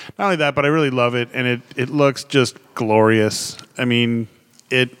today. Not only that, but I really love it, and it looks just glorious. I mean,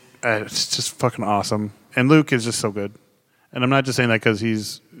 it's just fucking awesome. And Luke is just so good. And I'm not just saying that because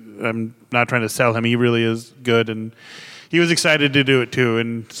I'm not trying to sell him. He really is good, and he was excited to do it too.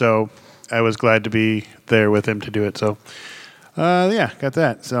 And so I was glad to be there with him to do it. So, yeah, got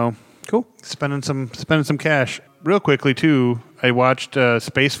that. So Cool. spending some cash. Real quickly too, I watched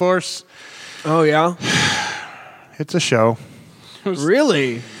Space Force. Oh, yeah? It's a show.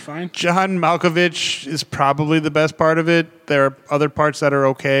 Really? Fine. John Malkovich is probably the best part of it. There are other parts that are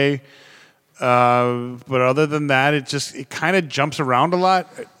okay. But other than that, it kind of jumps around a lot.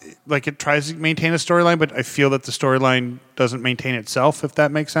 Like it tries to maintain a storyline, but I feel that the storyline doesn't maintain itself, if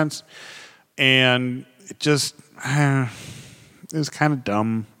that makes sense. And it was kind of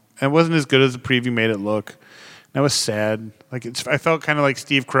dumb. It wasn't as good as the preview made it look. That was sad. I felt kind of like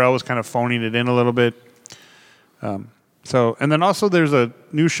Steve Carell was kind of phoning it in a little bit. And then also there's a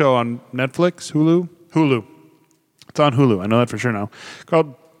new show on Netflix, Hulu. It's on Hulu. I know that for sure now.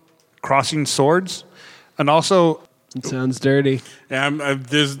 Called Crossing Swords, and also It sounds dirty. Yeah,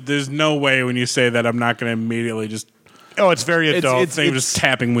 there's no way when you say that I'm not going to immediately just it's very adult. just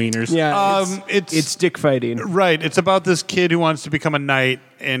tapping wieners. Yeah, it's dick fighting. right. It's about this kid who wants to become a knight,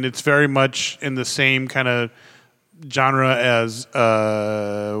 and it's very much in the same kind of genre as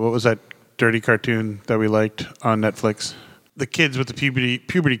what was that dirty cartoon that we liked on Netflix? The kids with the puberty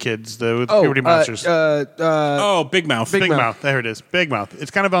kids, with the puberty monsters. Big Mouth. Big Mouth. There it is. Big Mouth. It's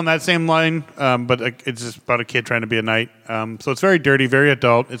kind of on that same line, but it's just about a kid trying to be a knight. So it's very dirty, very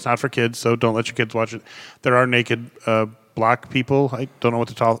adult. It's not for kids, so don't let your kids watch it. There are naked block people. I don't know what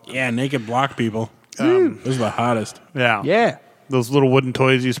to call. Yeah, naked block people. Those are the hottest. Yeah. Yeah. Those little wooden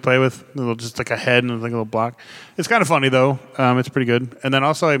toys you used to play with, just like a head and like a little block. It's kind of funny though. It's pretty good. And then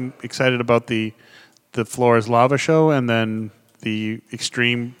also I'm excited about the Floor is Lava show, and then the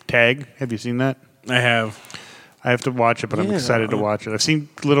Extreme Tag. Have you seen that? I have. I have to watch it, but I'm excited to watch it. I've seen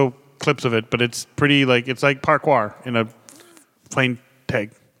little clips of it, but it's pretty it's like parkour in a plain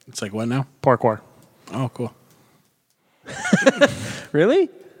tag. It's like what now? Parkour. Oh, cool. Really?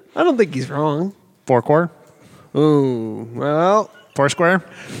 I don't think he's wrong. Parkour. Ooh, well. Foursquare.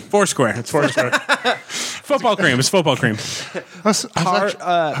 Foursquare. It's Foursquare. Football cream. It's football cream. I was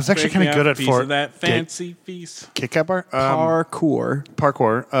actually kind of good at that fancy feast. Kit Kat bar. Parkour.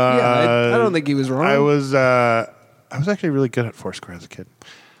 Parkour. I don't think he was wrong. I was actually really good at Foursquare as a kid.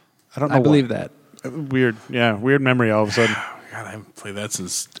 I don't know. I believe why. that. Weird. Yeah, weird memory all of a sudden. God, I haven't played that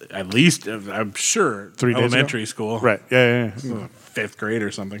since at least, I'm sure, 3 days elementary ago? school. Right. Yeah. Fifth grade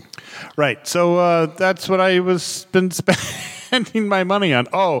or something. Right. So that's what I been spending my money on.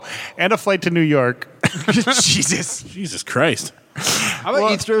 Oh, and a flight to New York. Jesus Christ. How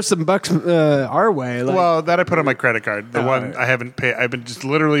about you throw some bucks our way? Well, that I put on my credit card. The one I haven't paid. I've been just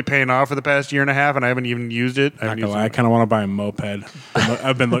literally paying off for the past year and a half, and I haven't even used it. I kind of want to buy a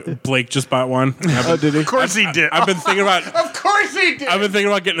moped. Blake just bought one. did he? Of course he did. I've been thinking about. Of course he did. I've been thinking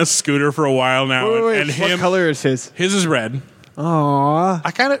about getting a scooter for a while now. Wait, and what color is his? His is red. Aww.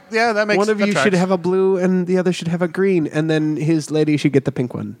 I kind of that makes One of that you tracks. should have a blue and the other should have a green, and then his lady should get the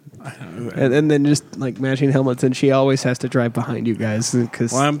pink one. And then just like matching helmets, and she always has to drive behind you guys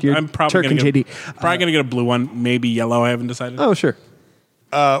because Well, I'm probably Turk going and to JD. probably gonna get a blue one, maybe yellow. I haven't decided. Oh, sure.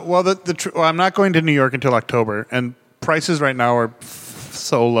 Well, I'm not going to New York until October, and prices right now are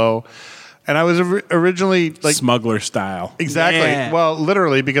so low. And I was originally like smuggler style. exactly. Yeah. Well,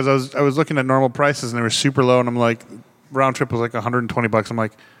 literally because I was looking at normal prices and they were super low, and I'm like, round trip was like $120. I'm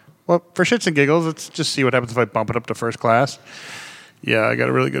like, well, for shits and giggles, let's just see what happens if I bump it up to first class. Yeah, I got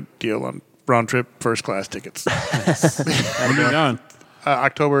a really good deal on round trip first class tickets. When are you going?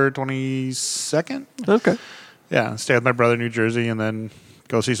 October 22nd. Okay. Yeah, stay with my brother in New Jersey and then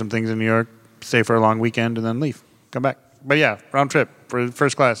go see some things in New York, stay for a long weekend, and then leave. Come back. But yeah, round trip for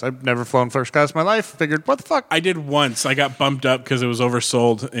first class. I've never flown first class in my life. Figured, what the fuck? I did once. I got bumped up because it was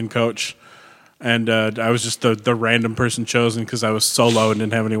oversold in coach. And I was just the random person chosen because I was solo and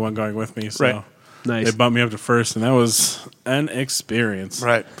didn't have anyone going with me. So Right. Nice. they bumped me up to first, and that was an experience.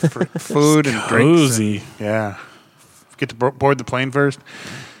 Right. For food and drinks. Cozy. And, yeah. Get to board the plane first.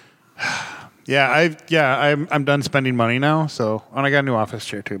 I'm done spending money now. So, and I got a new office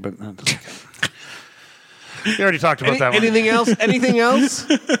chair too, but we already talked about that one. Anything else? Anything else?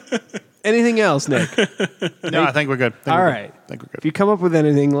 Anything else, Nick? No, I think we're good. All right. I think we're If good. you come up with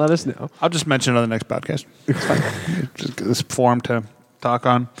anything, let us know. I'll just mention it on the next podcast. It's fine. Just get this forum to talk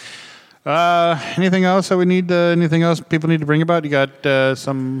on. Anything else that we need? Anything else people need to bring about? You got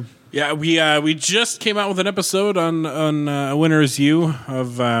some. Yeah, we just came out with an episode on A Winner Is You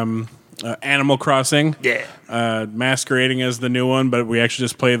of Animal Crossing. Yeah. Masquerading as the new one, but we actually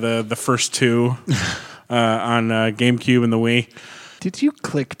just play the first two on GameCube and the Wii. Did you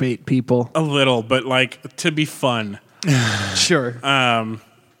clickbait people? A little, but like to be fun. Sure. And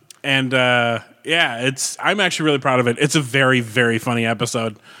I'm actually really proud of it. It's a very, very funny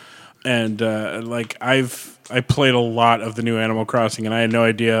episode. And I played a lot of the new Animal Crossing, and I had no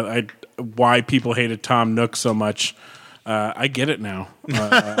idea why people hated Tom Nook so much. I get it now.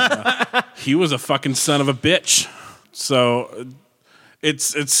 He was a fucking son of a bitch. So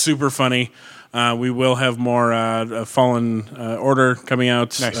it's super funny. We will have more Fallen Order coming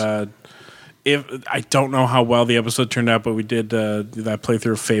out. Nice. If I don't know how well the episode turned out, but we did that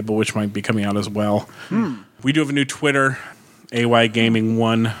playthrough of Fable, which might be coming out as well. We do have a new Twitter, AY Gaming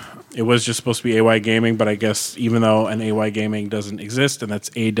 1. It was just supposed to be AY Gaming, but I guess even though an AY Gaming doesn't exist, and that's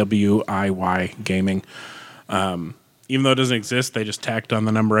AWIY Gaming, even though it doesn't exist, they just tacked on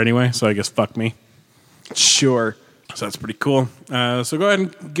the number anyway, so I guess fuck me. Sure. So that's pretty cool. So go ahead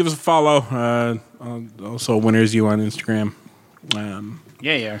and give us a follow. Also, Winners You on Instagram.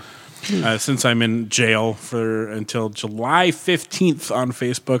 Yeah. Since I'm in jail until July 15th on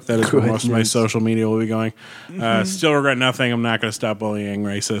Facebook, that is where most of my Goodness. social media will be going. Still regret nothing. I'm not going to stop bullying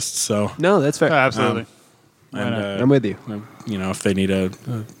racists. So, No, that's fair. Absolutely. and I'm with you. if they need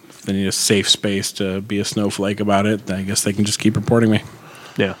a safe space to be a snowflake about it, I guess they can just keep reporting me.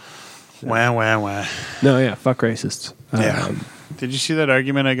 Yeah. Wah. No, yeah. Fuck racists. Yeah. Did you see that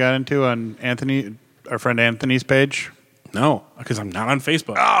argument I got into on our friend Anthony's page? No, because I'm not on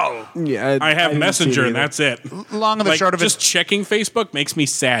Facebook. Yeah. I have didn't Messenger, see it and either. that's it. Long and the short of it. Just checking Facebook makes me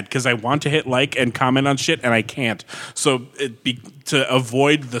sad because I want to hit like and comment on shit, and I can't. So to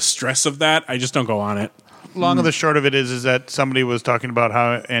avoid the stress of that, I just don't go on it. Long and the short of it is that somebody was talking about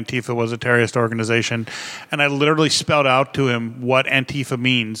how Antifa was a terrorist organization, and I literally spelled out to him what Antifa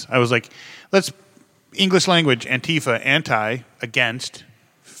means. I was like, let's English language, Antifa, anti, against,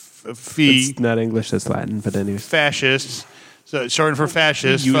 It's not English, that's Latin, but anyway. fascists, so shortened for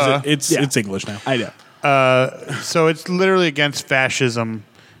fascist. Use it. It's English now. I know. So it's literally against fascism.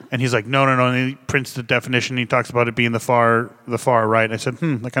 And he's like, no. And he prints the definition. He talks about it being the far right. I said,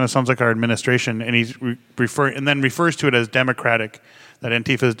 that kind of sounds like our administration. And he's refers to it as democratic, that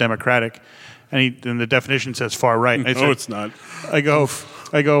Antifa is democratic. And the definition says far right. And I said, No, it's not. I go,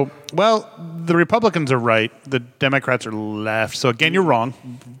 well, the Republicans are right. The Democrats are left. So again, you're wrong.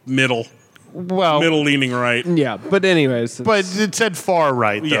 Middle leaning right. Yeah, but anyways. But it said far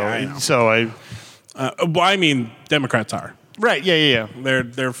right, though. Yeah, I know. So Well, I mean, Democrats are. right, yeah.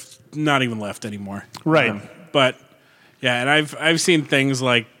 They're not even left anymore. Right. But yeah, and I've seen things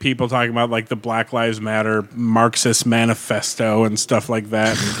like people talking about like the Black Lives Matter Marxist manifesto and stuff like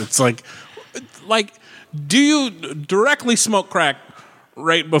that. And it's like, do you directly smoke crack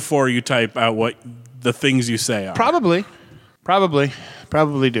right before you type out what the things you say are? Probably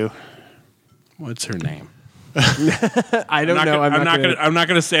do. What's her name? I don't know. I'm not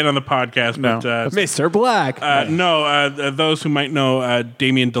gonna say it on the podcast. No. But Mr. Black. those who might know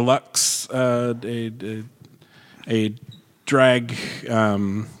Damien Deluxe, a drag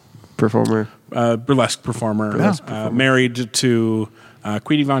Performer. burlesque performer, married to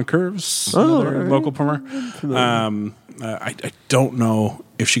Queenie Von Curves, another local performer. I don't know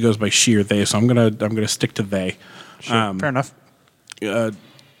if she goes by she or they, so I'm gonna stick to they. Fair enough.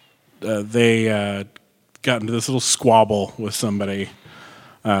 They got into this little squabble with somebody,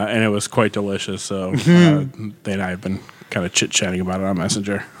 and it was quite delicious. So they and I have been kind of chit-chatting about it on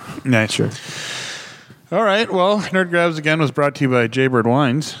Messenger. Nice. Sure. All right. Well, Nerd Grabs again was brought to you by Jaybird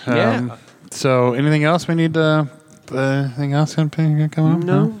Wines. Yeah. So anything else we need to Anything else coming up?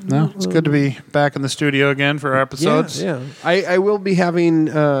 No. It's good to be back in the studio again for our episodes. Yeah. I will be having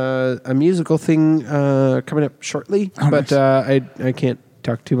a musical thing coming up shortly, but I can't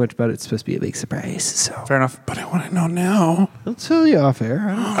talk too much about it. It's supposed to be a big surprise. So Fair enough. But I want to know now. I'll tell you off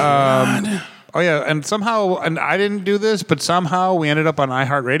air. Oh yeah, and somehow, and I didn't do this, but somehow we ended up on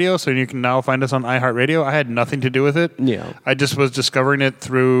iHeartRadio, so you can now find us on iHeartRadio. I had nothing to do with it. Yeah. I just was discovering it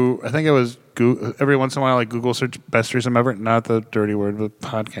through, I think it was every once in a while, like Google search Best Threesome Ever, not the dirty word, but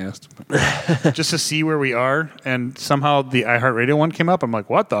podcast, just to see where we are, and somehow the iHeartRadio one came up. I'm like,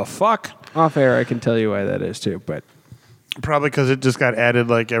 what the fuck? Off air, I can tell you why that is too, but Probably because it just got added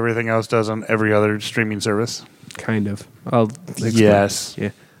like everything else does on every other streaming service. kind of. I'll explain. Yes.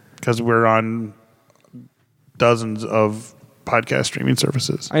 Yeah. Because we're on dozens of podcast streaming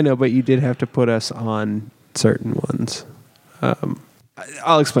services. I know, but you did have to put us on certain ones.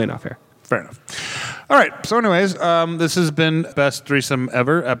 I'll explain off air. Fair enough. All right. So anyways, this has been Best Threesome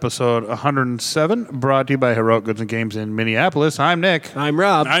Ever, episode 107, brought to you by Heroic Goods and Games in Minneapolis. I'm Nick. I'm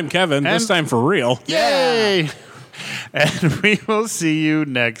Rob. I'm Kevin. This And- time for real. Yay! And we will see you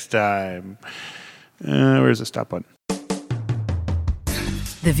next time. Where's the stop button?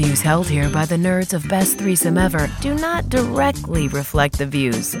 The views held here by the nerds of Best Threesome Ever do not directly reflect the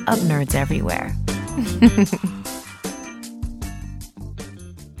views of nerds everywhere.